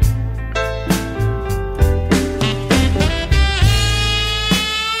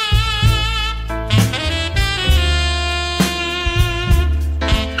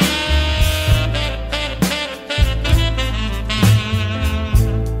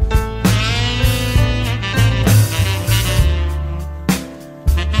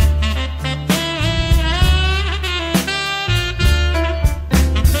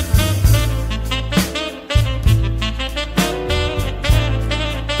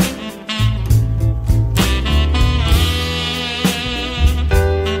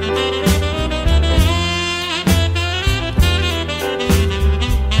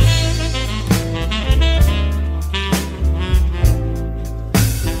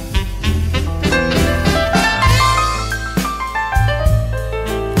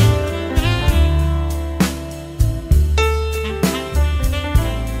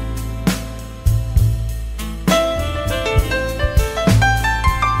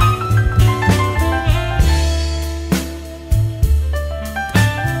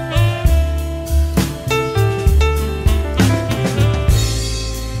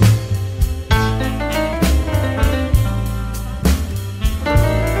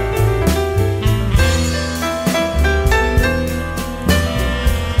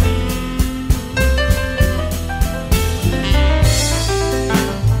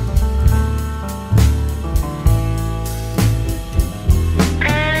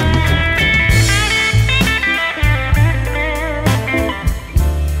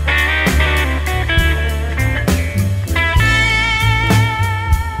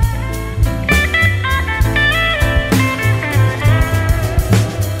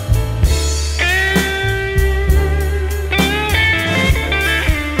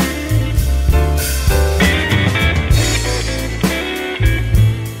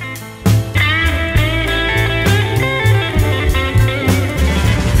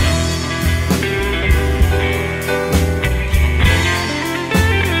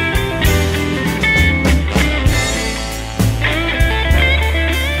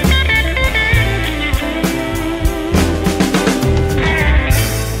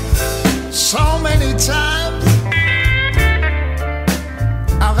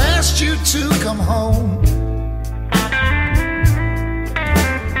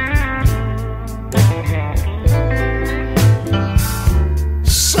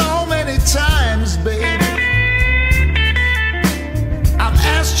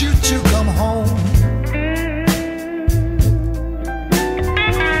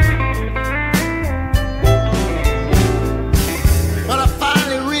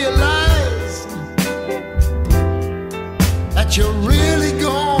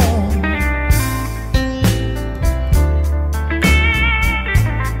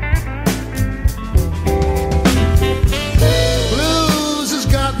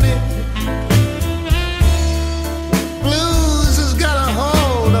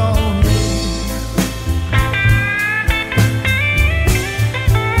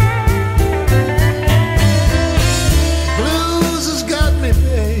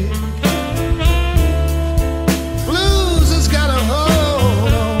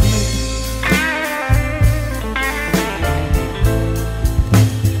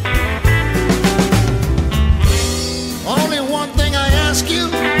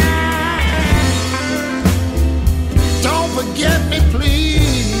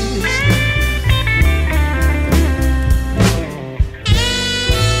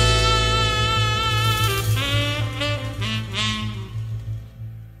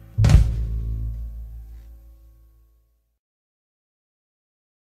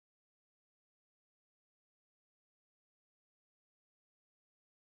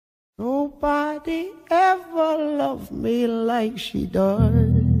 Nobody ever loved me like she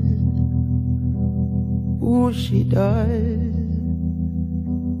does. Ooh, she does.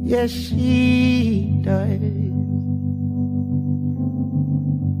 Yes, she does.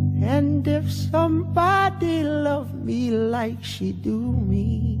 And if somebody loved me like she do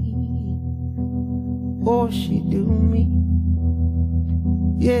me, oh, she do me.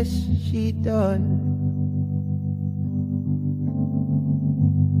 Yes, she does.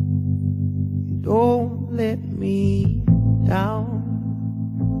 Don't let me down.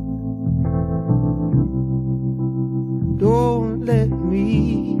 Don't let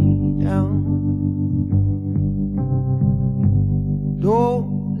me down.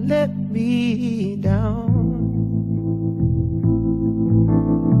 Don't let me down.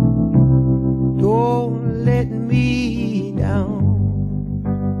 Don't let me down.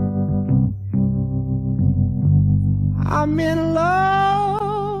 I'm in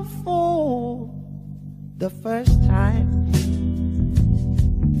love for the first time.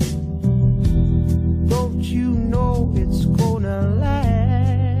 Don't you know it's gonna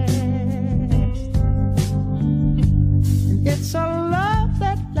last? And it's a love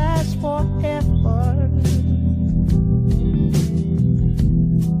that lasts forever.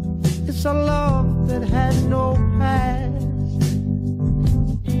 It's a love that has no past.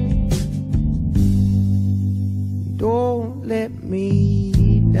 Don't let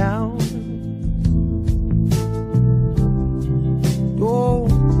me down.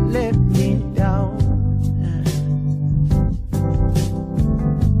 Don't let me down.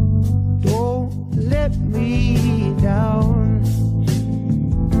 Don't let me down.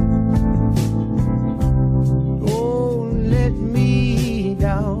 Don't let me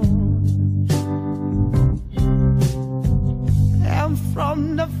down. And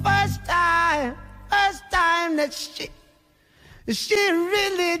from the first time that she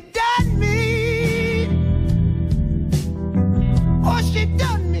really done me. Oh, she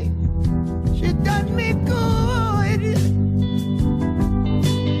done me good.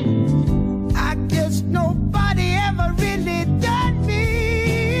 I guess nobody ever really done me.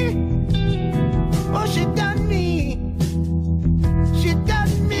 Oh, she done me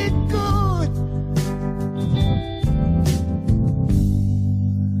good.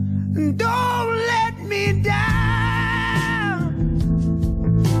 Don't let me down.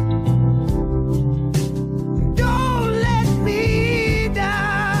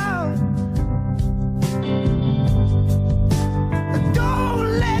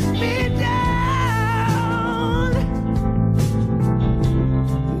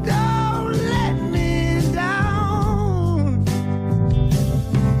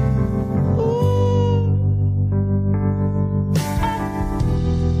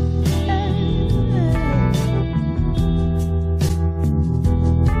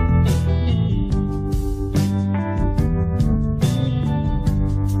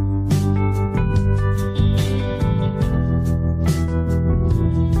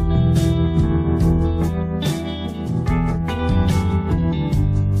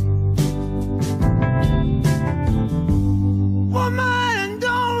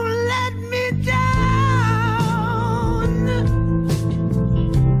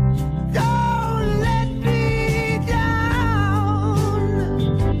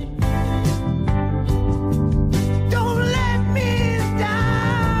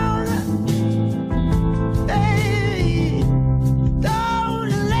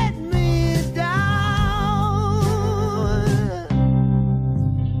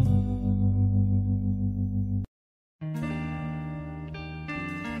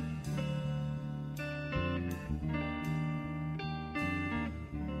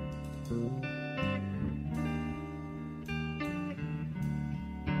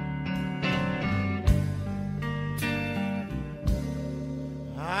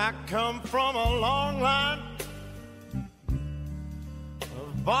 I come from a long line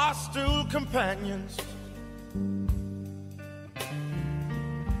of bar stool companions.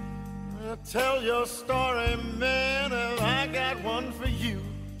 I'll tell your story, man, if I got one for you.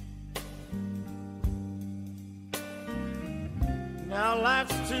 Now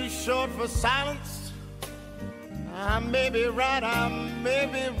life's too short for silence. I may be right, I may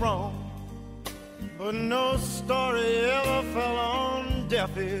be wrong, but no story ever fell on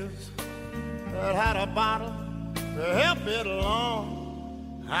deaf ears that had a bottle to help it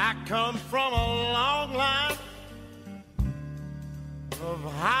along. I come from a long line of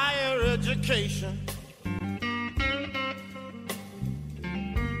higher education.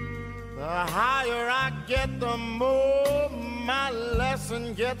 The higher I get, the more my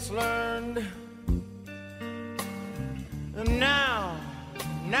lesson gets learned. And now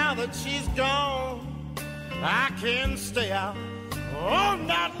now that she's gone, I can stay out all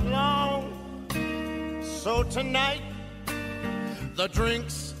night long. So tonight, the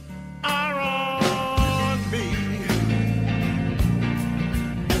drinks are on me.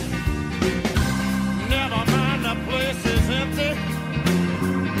 Never mind, the place is empty.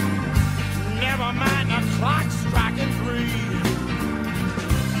 Never mind, the clock striking 3.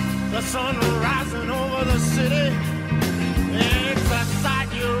 The sun rising over the city. It's a sight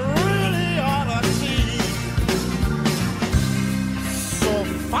you really ought to see. So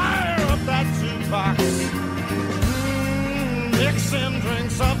fire up that jukebox. Mix them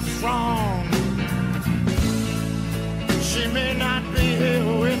drinks up strong. She may not be here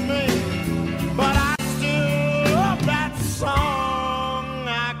with me, but I still love that song.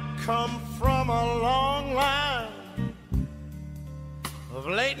 I come from a long line of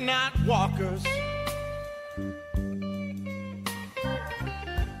late night walkers.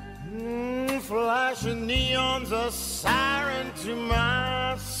 Flashing neons, a siren to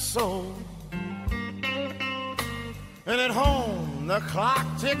my soul. And at home, the clock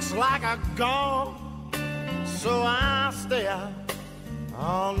ticks like a gong. So I stay out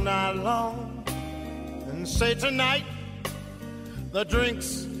all night long and say tonight, the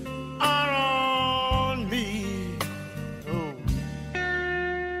drinks are on me. Oh.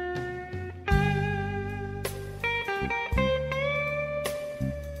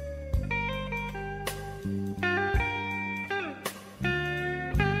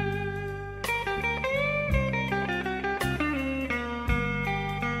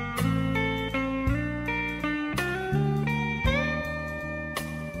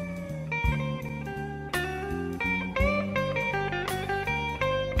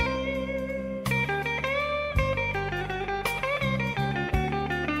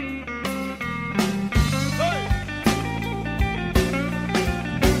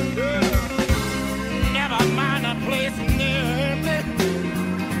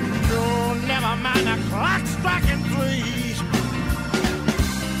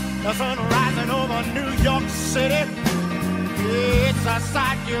 The sun rising over New York City. It's a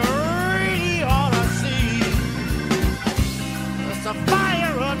sight you really ought to see. It's a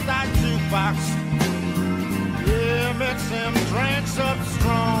fire up that jukebox. Yeah, mix them drinks up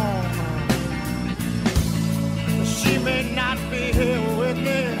strong. She may not be here with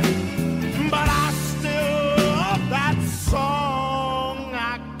me, but I still love that song.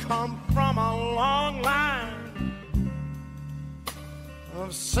 I come from a long line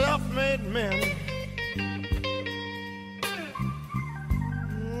of self-made men.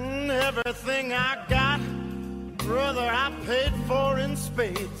 Everything I got, brother, I paid for in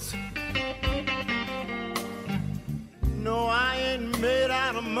spades. No, I ain't made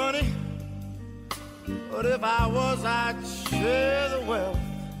out of money, but if I was, I'd share the wealth.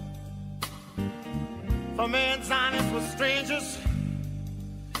 If a man's honest with strangers,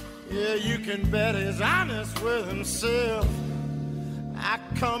 yeah, you can bet he's honest with himself. I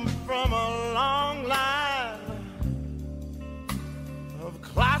come from a long line of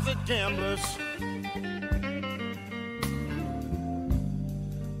closet gamblers,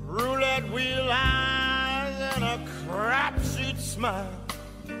 roulette wheel eyes and a crapshoot smile.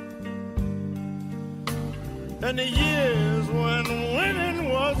 And the years when winning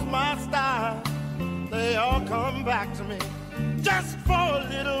was my style, they all come back to me just for a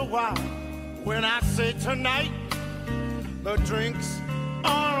little while. When I say tonight, the drinks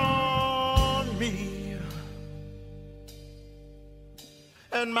are on me.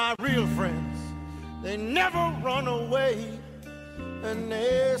 And my real friends, they never run away, and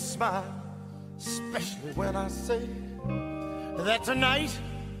they smile, especially when I say that tonight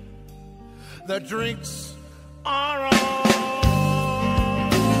the drinks are on.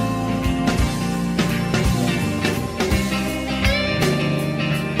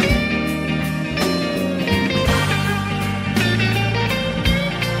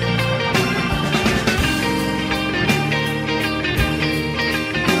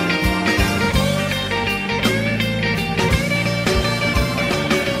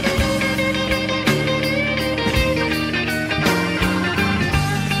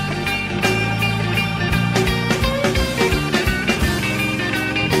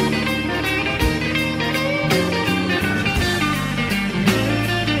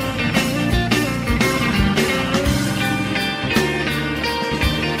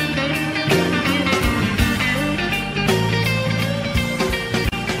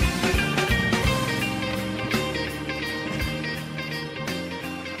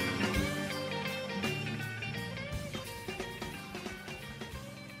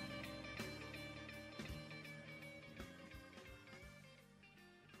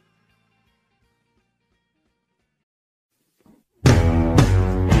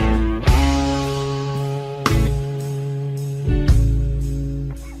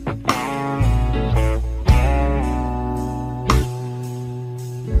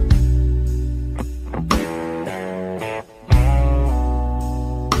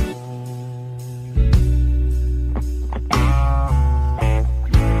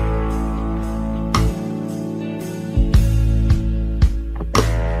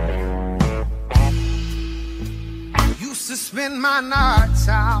 spend my nights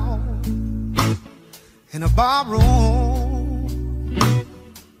out in a bar room.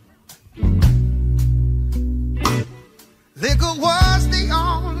 Liquor was the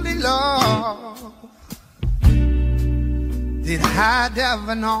only love that I'd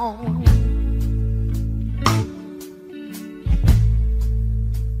ever known.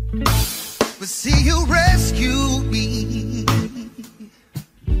 But see, you rescued me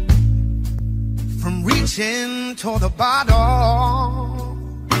from reaching toward the bottom,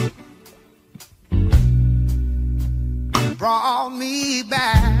 brought me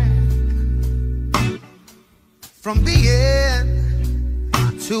back from being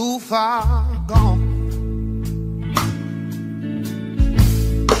too far gone.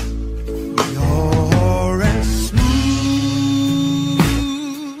 You're as smooth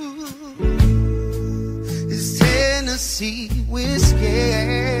as Tennessee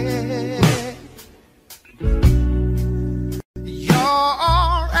whiskey.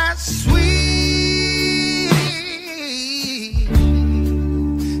 You're as sweet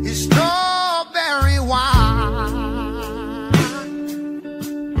as strawberry wine.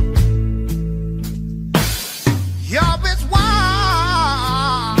 You're as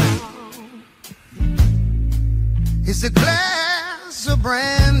warm as a glass of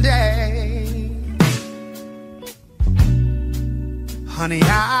brandy. Honey,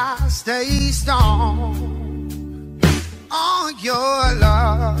 I stay strong on your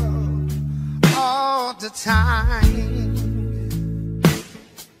love all the time.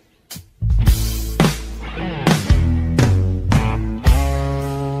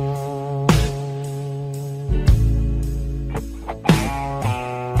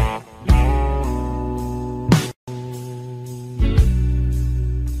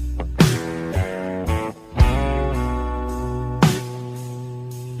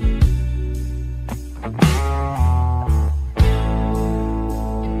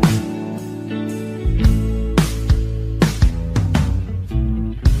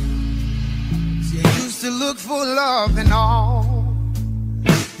 Look for love in all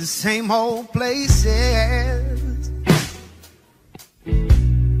the same old places.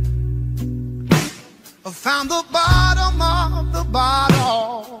 I found the bottom of the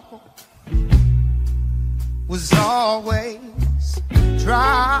bottle was always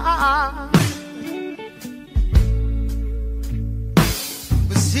dry.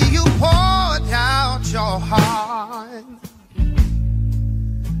 But see, you poured out your heart.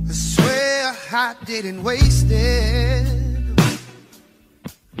 I swear I didn't waste it,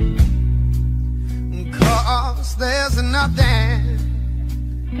 'cause there's nothing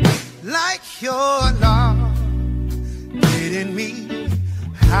like your love getting me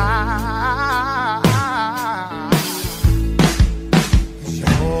high.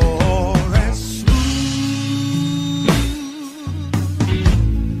 You're as smooth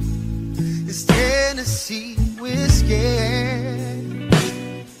as Tennessee whiskey.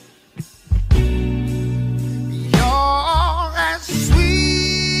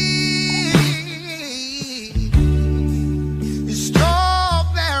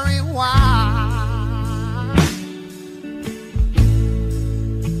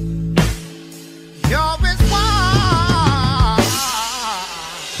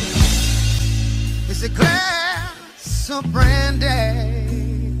 A glass of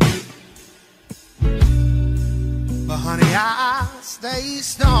brandy, but honey, I stay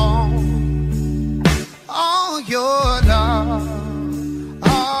strong on your love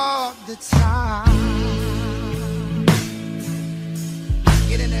all the time.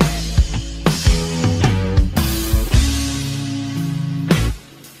 Get in there.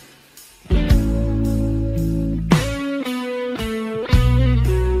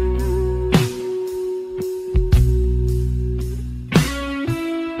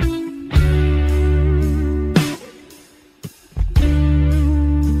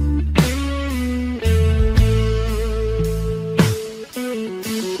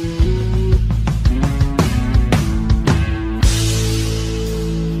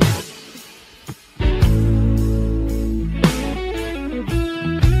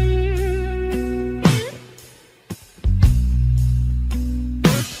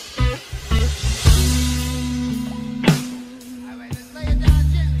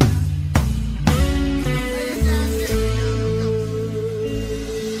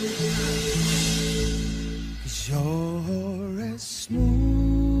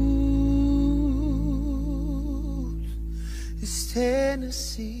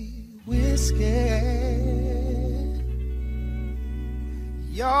 Tennessee whiskey.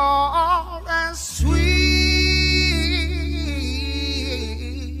 You're as sweet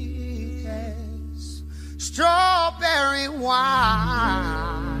as strawberry wine.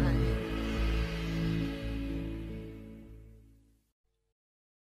 why.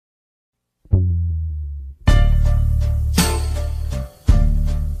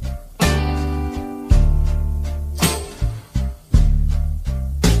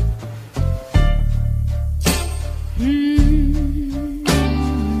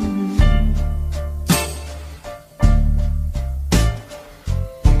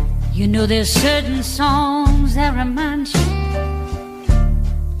 You know there's certain songs that remind you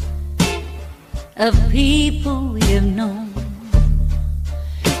of people you've known.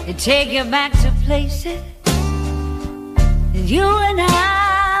 They take you back to places that you and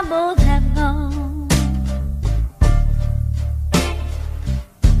I both have gone.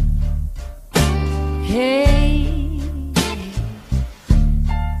 Hey,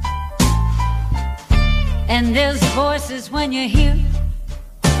 and there's voices when you hear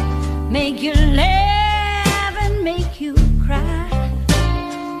make you laugh and make you cry,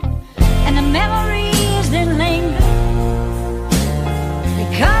 and the memories that linger, they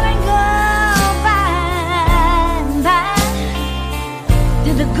come and go by and by.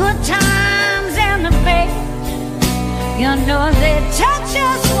 Do the good times and the bad, you know they touch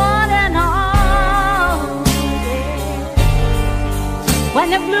us one and all. When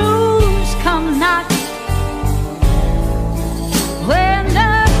the blues come knocking, when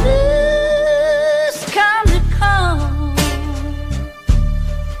the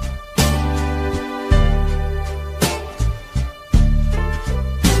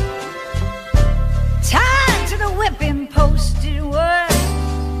posted word,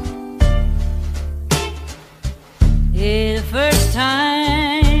 yeah, the first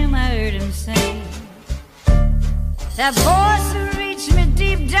time I heard him sing, that voice that reached me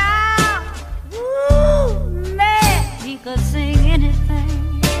deep down. Ooh, man, he could sing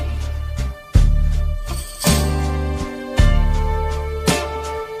anything.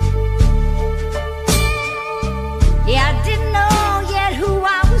 Yeah, I didn't know yet who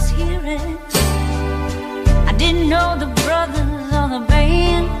I was hearing. Didn't know the brothers or the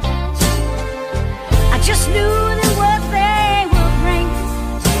band. I just knew that what they were bringing,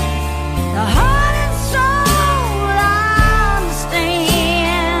 the heart and soul I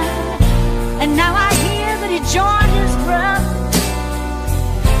understand. And now I hear that he joined his brother.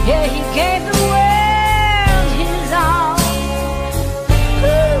 Yeah, he gave the world his all.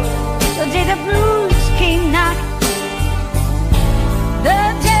 Ooh, the day the blues came knocking, the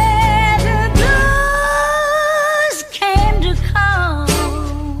day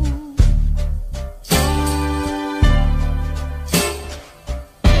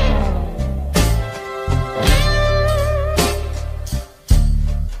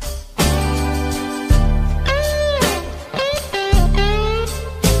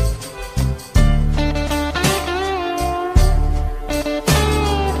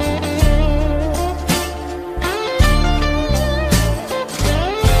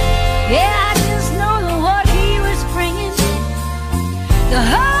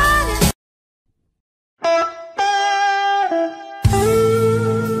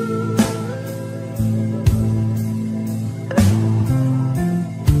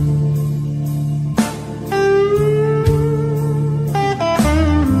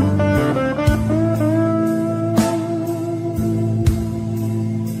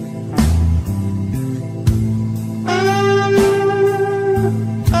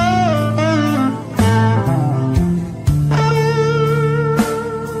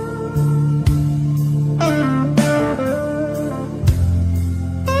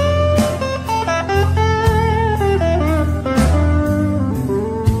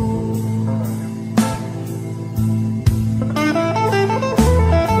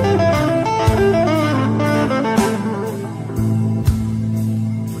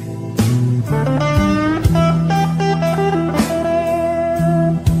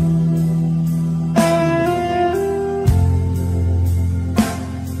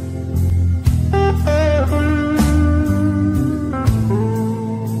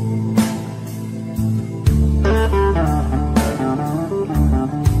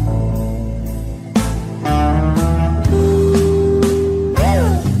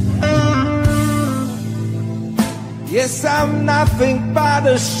Yes, I'm nothing but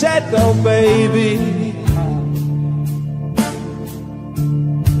a shadow, baby.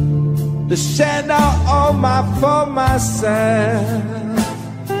 The shadow for myself.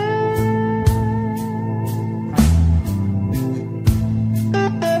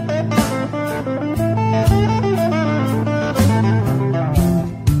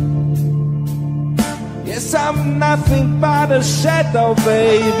 Yes, I'm nothing but a shadow,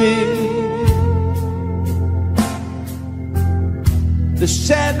 baby. the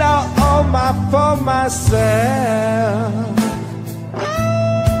shadow of for myself.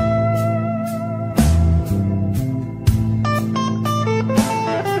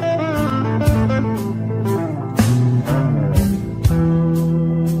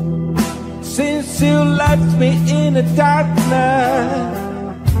 Since you left me in the darkness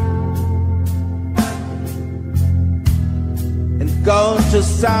and gone to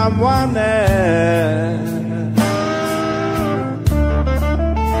someone else,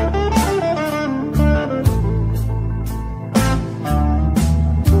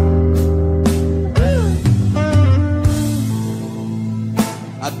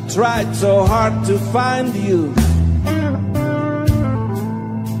 I tried so hard to find you.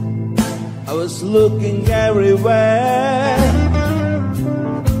 I was looking everywhere.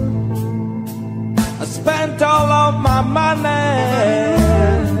 I spent all of my money.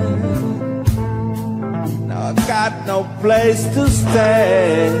 Now I got no place to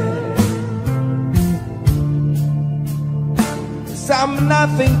stay. 'Cause I'm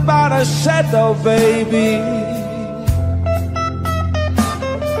nothing but a shadow, baby.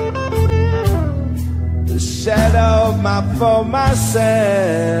 The shadow of for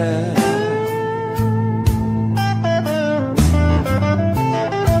myself.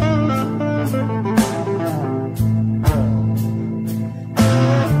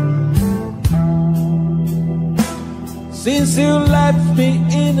 Since you left me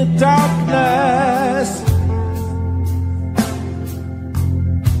in the darkness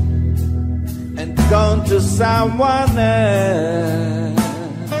and gone to someone else,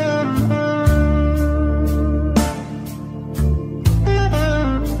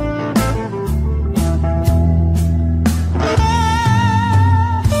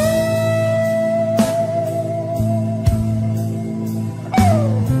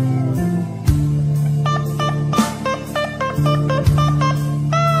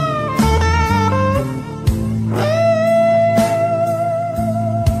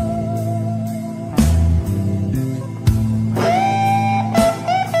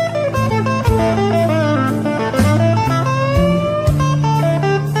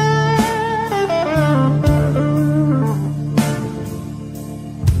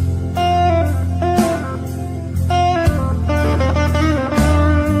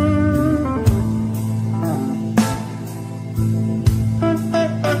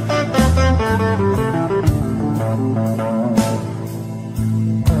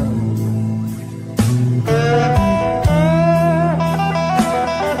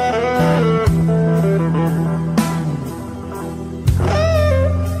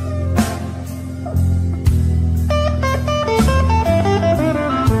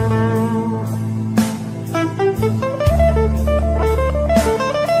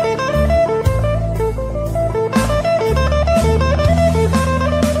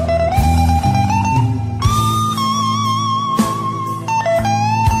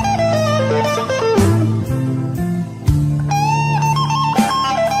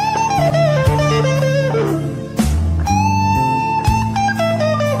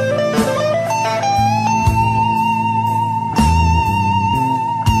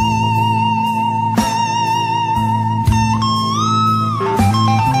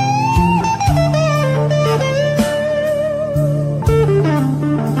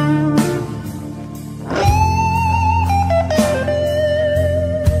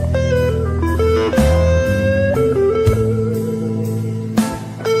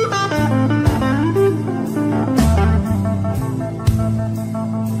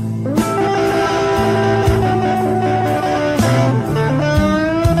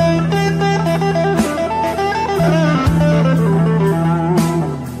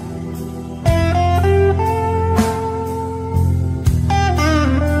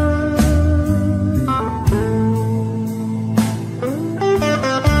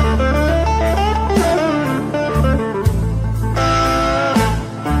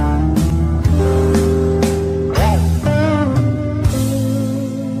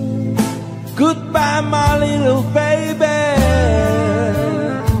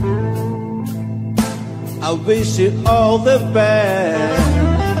 I wish you all the best.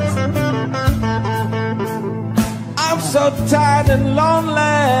 I'm so tired and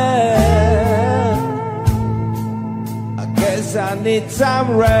lonely. I guess I need some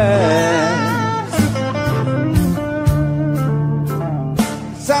rest.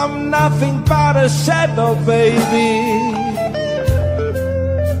 I'm nothing but a shadow, baby.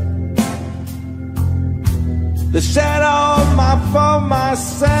 The shadow for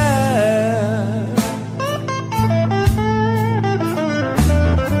myself.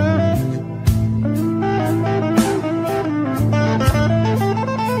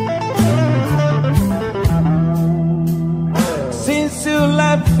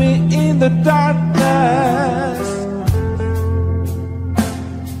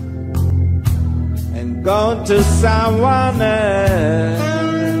 gone to someone else.